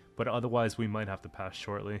fine. But otherwise, we might have to pass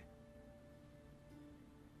shortly.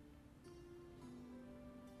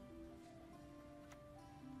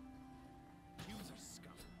 Humans are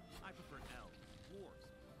scum. I prefer elves, dwarves,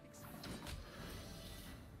 etc.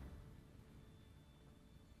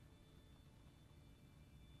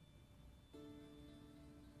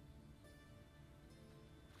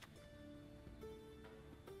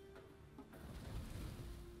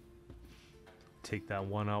 Take that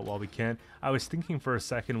one out while we can. I was thinking for a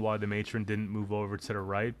second why the Matron didn't move over to the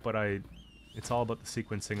right, but it's all about the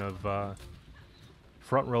sequencing of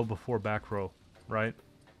front row before back row, right?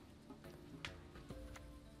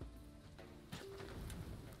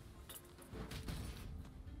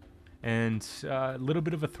 And a little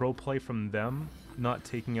bit of a throw play from them, not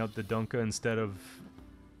taking out the Dunka instead of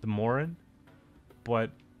the Morin, but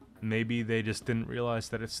maybe they just didn't realize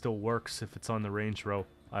that it still works if it's on the range row.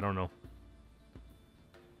 I don't know.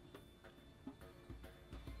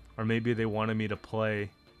 Or maybe they wanted me to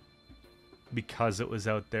play because it was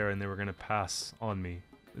out there and they were going to pass on me.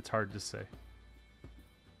 It's hard to say.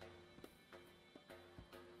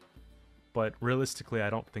 But realistically,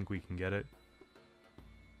 I don't think we can get it.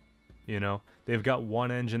 You know, they've got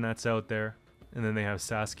one engine that's out there, and then they have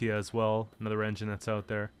Saskia as well, another engine that's out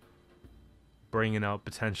there, bringing out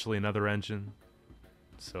potentially another engine.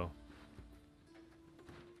 So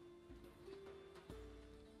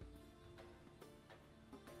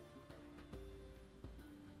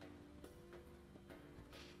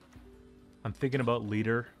I'm thinking about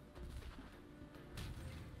leader.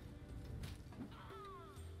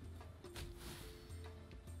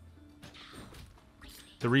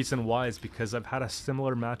 The reason why is because I've had a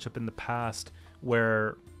similar matchup in the past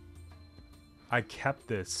where I kept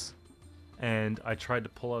this and I tried to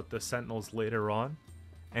pull out the sentinels later on,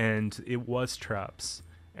 and it was traps,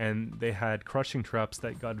 and they had crushing traps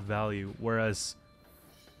that got value, whereas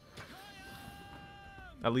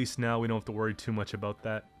at least now we don't have to worry too much about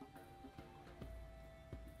that.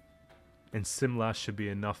 And Simlash should be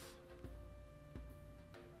enough.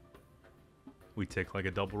 We take like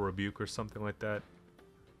a double rebuke or something like that.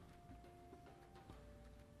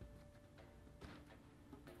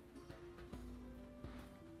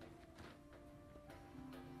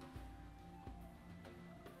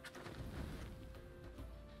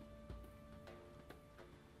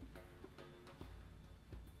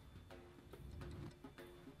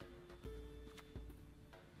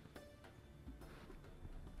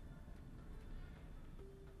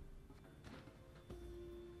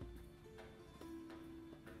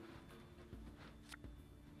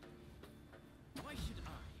 Why should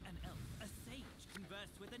I, an elf, a sage, converse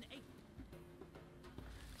with an ape?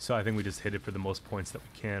 So I think we just hit it for the most points that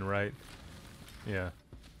we can, right? Yeah.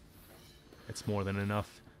 It's more than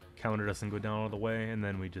enough. Counter doesn't go down all the way, and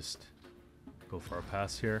then we just go for our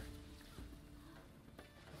pass here.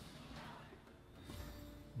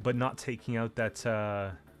 But not taking out that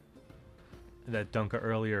that Dunka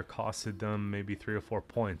earlier costed them maybe 3 or 4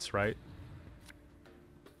 points, right?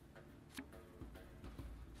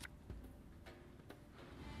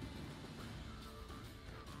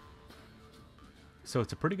 So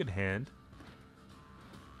it's a pretty good hand.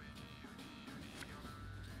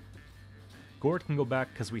 Gord can go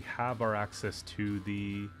back because we have our access to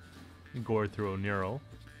the Gord through Oniro.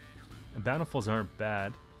 And Bountifuls aren't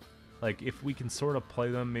bad. Like, if we can sort of play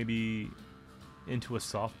them maybe into a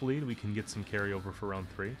soft bleed, we can get some carryover for round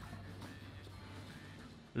 3.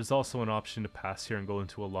 There's also an option to pass here and go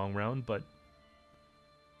into a long round, but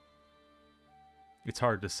it's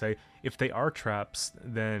hard to say. If they are traps,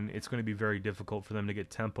 then it's going to be very difficult for them to get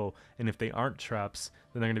tempo. And if they aren't traps,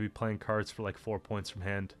 then they're going to be playing cards for like 4 points from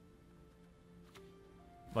hand.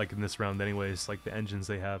 Like in this round anyways, like the engines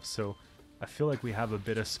they have. So I feel like we have a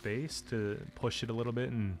bit of space to push it a little bit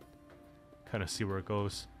and kind of see where it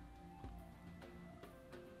goes.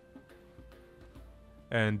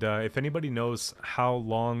 And if anybody knows how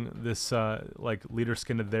long this like leader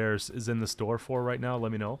skin of theirs is in the store for right now,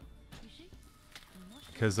 let me know.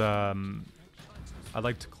 Because I'd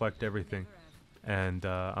like to collect everything, and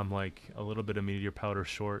I'm like a little bit of meteor powder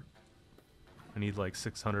short. I need like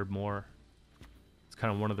 600 more. It's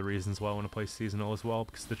kind of one of the reasons why I want to play seasonal as well,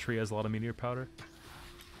 because the tree has a lot of meteor powder.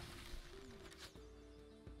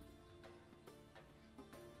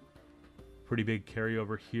 Pretty big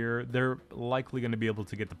carryover here. They're likely going to be able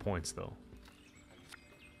to get the points though.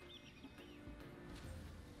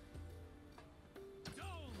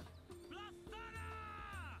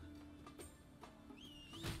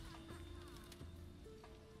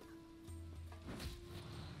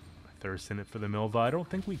 Thirst in it for the Milva. I don't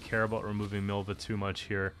think we care about removing Milva too much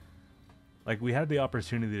here. Like, we had the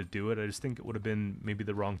opportunity to do it. I just think it would have been maybe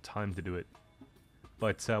the wrong time to do it.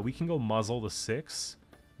 But we can go Muzzle the 6,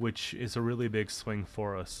 which is a really big swing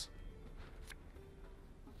for us.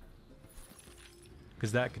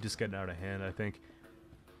 Because that could just get out of hand, I think.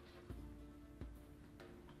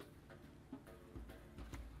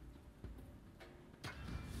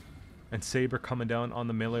 And Saber coming down on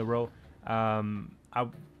the melee row. I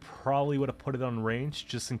probably would have put it on range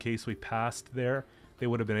just in case we passed there. They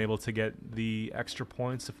would have been able to get the extra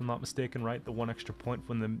points, if I'm not mistaken, right? The 1 extra point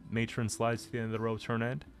when the matron slides to the end of the row turn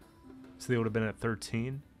end. So they would have been at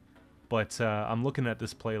 13. But I'm looking at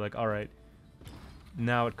this play like, alright,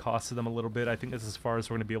 now it costed them a little bit. I think that's as far as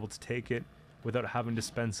we're going to be able to take it without having to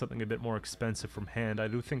spend something a bit more expensive from hand. I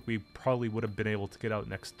do think we probably would have been able to get out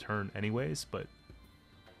next turn anyways, but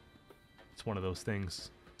it's one of those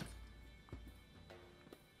things.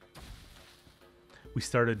 We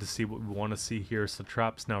started to see what we want to see here, so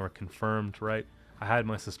traps now are confirmed, right? I had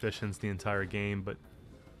my suspicions the entire game, but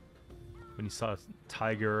when you saw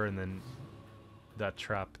Tiger and then that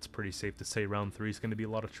trap, it's pretty safe to say round 3 is going to be a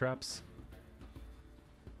lot of traps.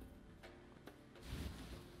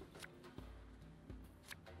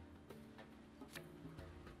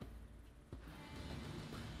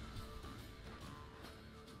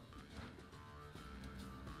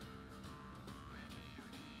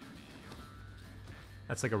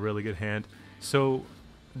 That's like a really good hand. So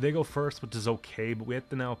they go first, which is okay, but we have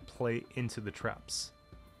to now play into the traps.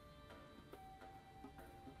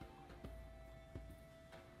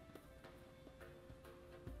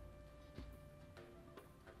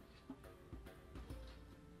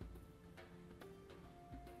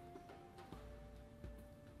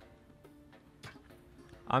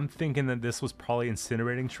 I'm thinking that this was probably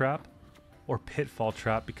Incinerating Trap or Pitfall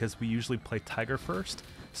Trap because we usually play Tiger first,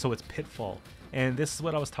 so it's Pitfall. And this is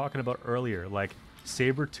what I was talking about earlier, like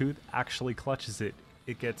Sabretooth actually clutches it.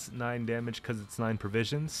 It gets 9 damage because it's 9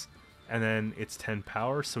 provisions, and then it's 10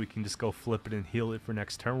 power, so we can just go flip it and heal it for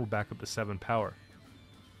next turn. We're back up to 7 power.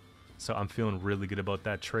 So I'm feeling really good about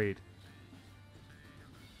that trade.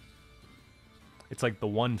 It's like the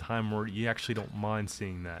one time where you actually don't mind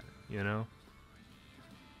seeing that, you know?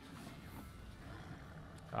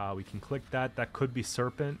 We can click that. That could be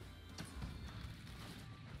Serpent.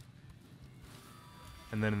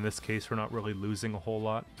 And then in this case, we're not really losing a whole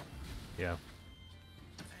lot. Yeah.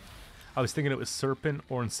 I was thinking it was Serpent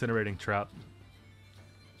or Incinerating Trap.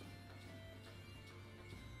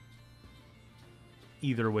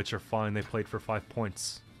 Either of which are fine. They played for 5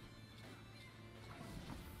 points.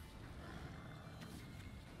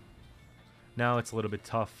 Now it's a little bit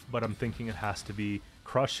tough, but I'm thinking it has to be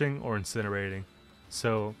Crushing or Incinerating.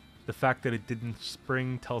 So the fact that it didn't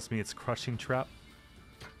spring tells me it's Crushing Trap.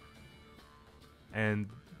 And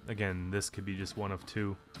again, this could be just one of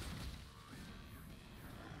two.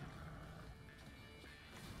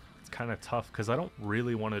 It's kind of tough because I don't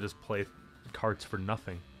really want to just play cards for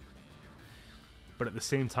nothing. But at the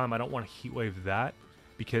same time, I don't want to Heatwave that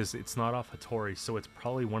because it's not off Hattori, so it's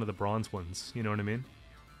probably one of the bronze ones. You know what I mean?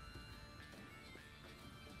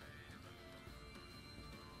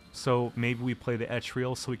 So maybe we play the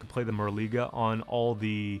Etriel so we can play the Muirlega on all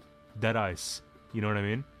the Deadeyes. You know what I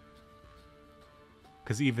mean?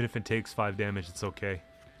 Because even if it takes 5 damage, it's okay.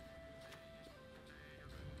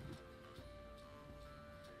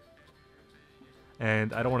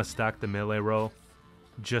 And I don't want to stack the melee row,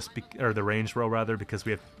 or the range row rather, because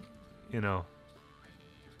we have, you know,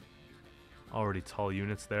 already tall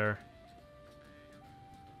units there.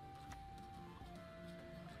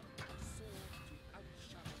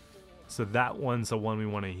 So that one's the one we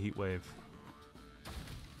want to Heatwave.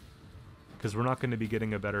 Because we're not going to be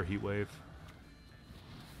getting a better Heatwave.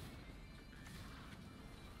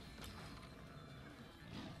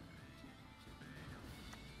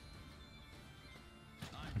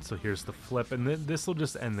 And so here's the flip, and then this will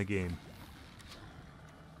just end the game.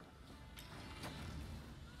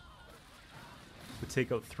 To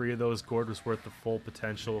take out 3 of those, Gord was worth the full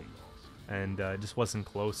potential, and it just wasn't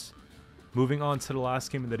close. Moving on to the last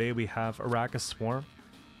game of the day, we have Arachas Swarm.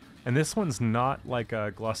 And this one's not like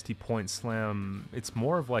a Glusty Point Slam. It's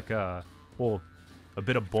more of like a, well, a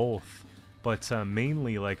bit of both. But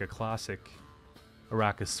mainly like a classic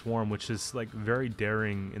Arachas Swarm, which is like very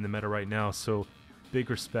daring in the meta right now. So big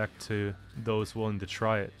respect to those willing to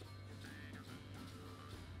try it.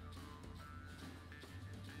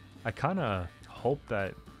 I kind of hope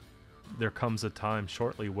that there comes a time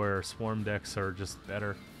shortly where Swarm decks are just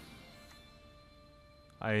better.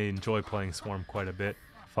 I enjoy playing Swarm quite a bit.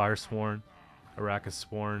 Fire Swarm, Arachas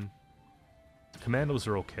Swarm. Commandos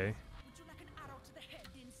are okay. Would you like an arrow to the head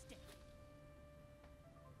instead?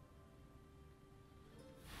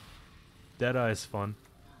 Deadeye is fun.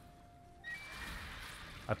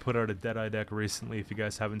 I put out a Deadeye deck recently, if you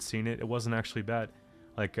guys haven't seen it. It wasn't actually bad.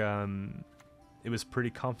 Like, it was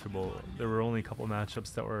pretty comfortable. There were only a couple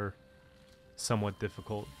matchups that were somewhat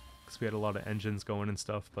difficult, because we had a lot of engines going and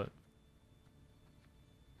stuff, but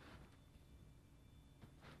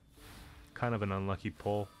kind of an unlucky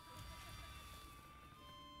pull.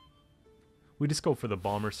 We just go for the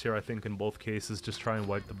bombers here, I think, in both cases. Just try and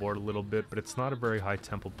wipe the board a little bit, but it's not a very high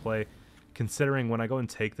tempo play. Considering when I go and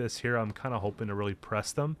take this here, I'm kind of hoping to really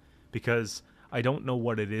press them, because I don't know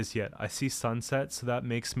what it is yet. I see Sunset, so that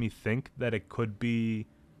makes me think that it could be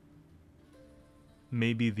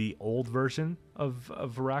maybe the old version of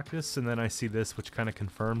Arachas, and then I see this, which kind of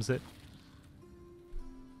confirms it.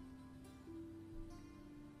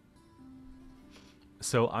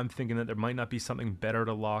 So I'm thinking that there might not be something better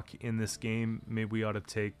to lock in this game. Maybe we ought to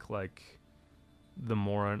take, like, the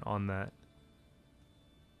Moron on that.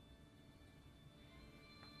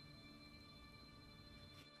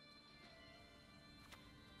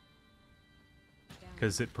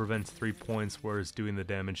 Because it prevents 3 points, whereas doing the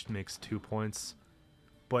damage makes 2 points.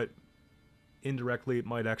 But indirectly, it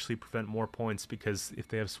might actually prevent more points, because if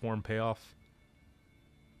they have Swarm payoff.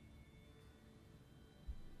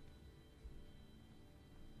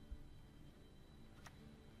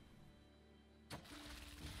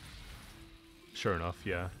 Sure enough,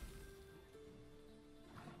 yeah.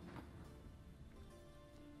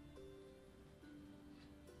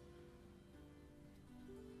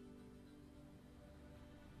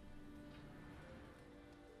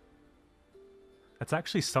 That's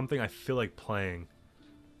actually something I feel like playing.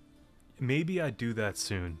 Maybe I do that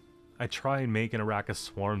soon. I try and make an Arachas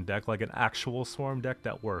Swarm deck, like an actual Swarm deck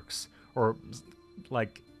that works. Or,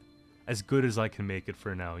 like, as good as I can make it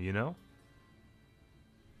for now, you know?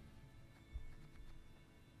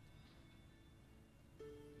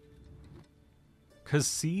 Because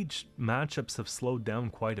Siege matchups have slowed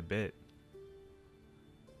down quite a bit.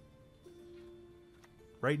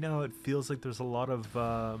 Right now it feels like there's a lot of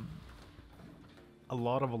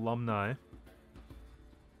alumni.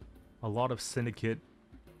 A lot of Syndicate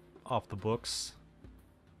off the books.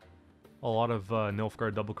 A lot of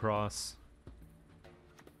Nilfgaard double cross.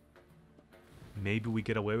 Maybe we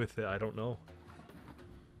get away with it, I don't know.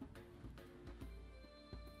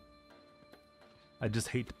 I just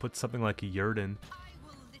hate to put something like a Yurden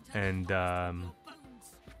and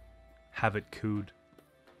have it queued.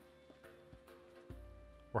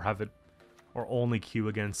 Or have it, or only queue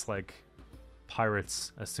against like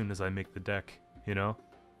pirates as soon as I make the deck, you know?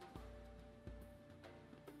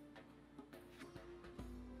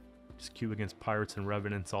 Just queue against pirates and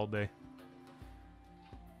revenants all day.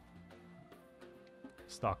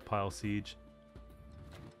 Stockpile siege.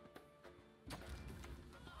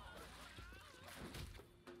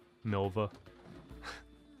 Milva.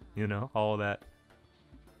 You know, all of that.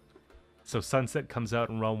 So Sunset comes out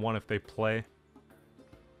in round 1 if they play.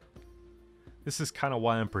 This is kind of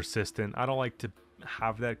why I'm persistent. I don't like to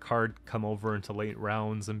have that card come over into late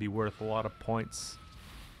rounds and be worth a lot of points.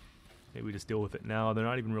 Maybe we just deal with it now. They're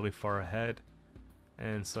not even really far ahead.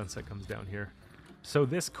 And Sunset comes down here. So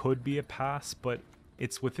this could be a pass, but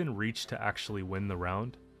it's within reach to actually win the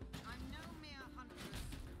round.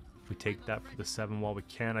 We take that for the 7 while we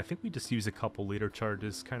can. I think we just use a couple leader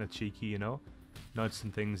charges. Kind of cheeky, you know? Nudge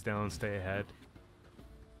some things down, stay ahead.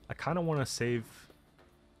 I kind of want to save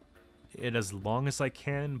it as long as I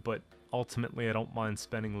can, but ultimately I don't mind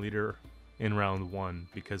spending leader in round 1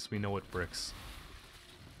 because we know it bricks.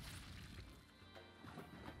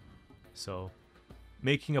 So,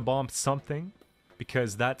 making a bomb something,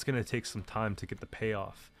 because that's going to take some time to get the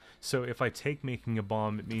payoff. So if I take making a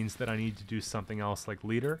bomb, it means that I need to do something else like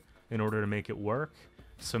leader in order to make it work.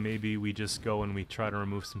 So maybe we just go and we try to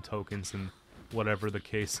remove some tokens and whatever the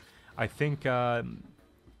case. I think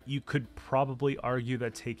you could probably argue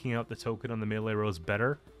that taking out the token on the melee row is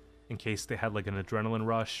better in case they had like an adrenaline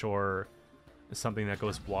rush or something that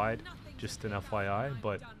goes wide. Just an FYI,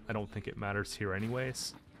 but I don't think it matters here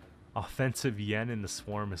anyways. Offensive Yen in the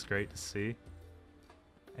Swarm is great to see.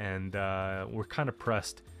 And we're kind of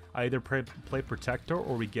pressed. I either play Protector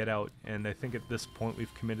or we get out. And I think at this point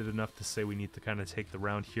we've committed enough to say we need to kind of take the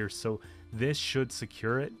round here. So this should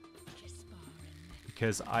secure it.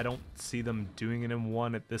 Because I don't see them doing it in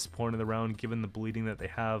 1 at this point of the round, given the bleeding that they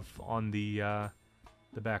have on the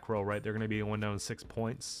back row, right? They're going to be 1 down 6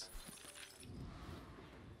 points.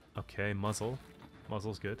 Okay, Muzzle.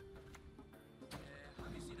 Muzzle's good.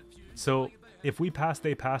 So, if we pass,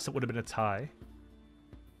 they pass, it would have been a tie.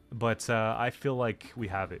 But I feel like we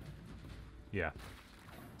have it. Yeah.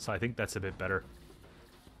 So I think that's a bit better.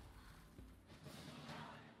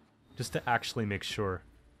 Just to actually make sure.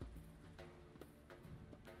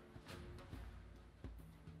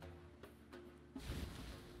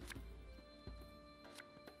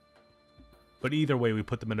 But either way, we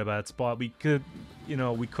put them in a bad spot. We could, you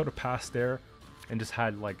know, we could have passed there and just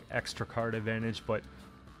had like extra card advantage, but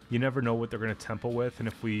you never know what they're going to tempo with. And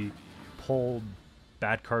if we pull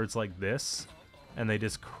bad cards like this and they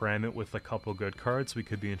just cram it with a couple good cards, we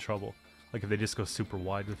could be in trouble. Like if they just go super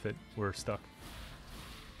wide with it, we're stuck.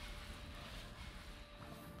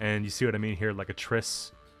 And you see what I mean here, like a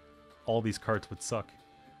Triss, all these cards would suck.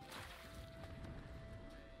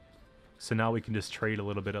 So now we can just trade a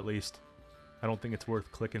little bit at least. I don't think it's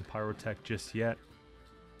worth clicking Pyrotech just yet.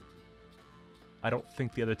 I don't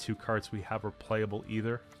think the other 2 cards we have are playable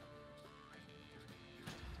either.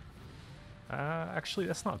 Actually,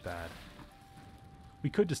 that's not bad. We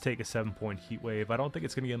could just take a 7-point Heat Wave. I don't think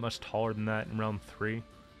it's going to get much taller than that in round 3.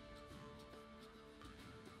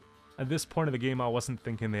 At this point of the game, I wasn't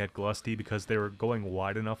thinking they had Glusty because they were going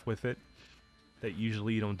wide enough with it that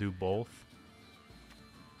usually you don't do both.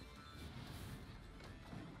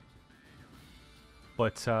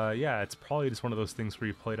 But yeah, it's probably just one of those things where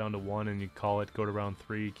you play down to 1 and you call it, go to round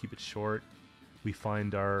 3, keep it short. We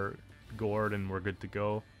find our gourd and we're good to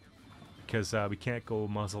go. Because we can't go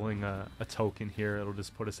muzzling a token here, it'll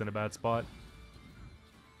just put us in a bad spot.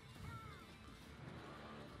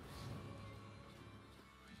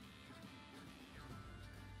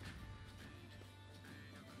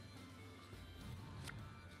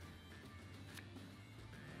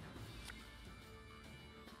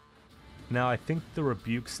 Now, I think the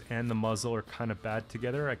Rebukes and the Muzzle are kind of bad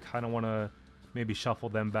together. I kind of want to maybe shuffle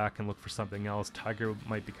them back and look for something else. Tiger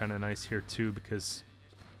might be kind of nice here too, because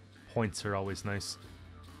points are always nice.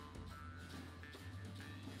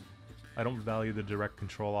 I don't value the direct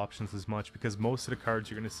control options as much, because most of the cards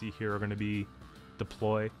you're going to see here are going to be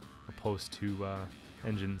deploy opposed to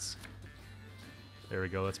engines. There we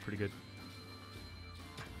go, that's pretty good.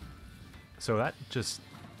 So that just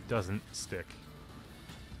doesn't stick.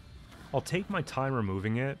 I'll take my time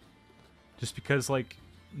removing it, just because, like,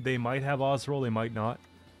 they might have Osroll, they might not.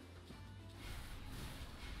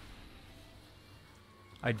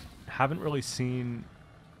 I haven't really seen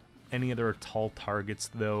any other tall targets,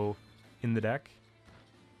 though, in the deck.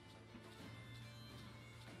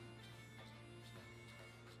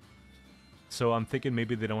 So I'm thinking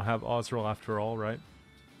maybe they don't have Osroll after all, right?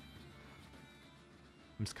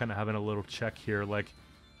 I'm just kind of having a little check here, like,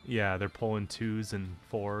 yeah, they're pulling 2s and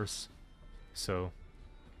 4s. So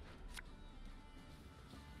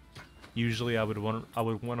usually I would want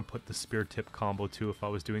to put the spear tip combo too if I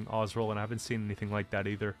was doing Osroll, and I haven't seen anything like that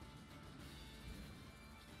either.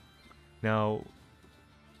 Now,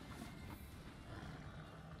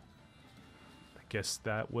 I guess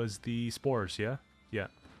that was the spores, yeah? Yeah.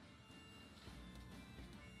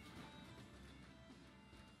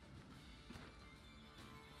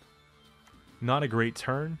 Not a great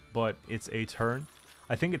turn, but it's a turn.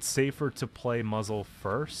 I think it's safer to play Muzzle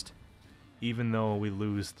first, even though we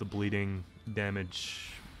lose the bleeding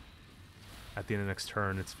damage at the end of next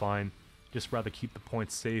turn. It's fine. Just rather keep the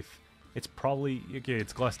points safe. It's probably, okay,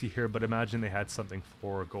 it's Glusty here, but imagine they had something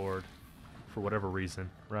for Gord for whatever reason,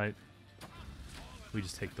 right? We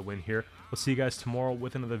just take the win here. We'll see you guys tomorrow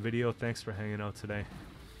with another video. Thanks for hanging out today.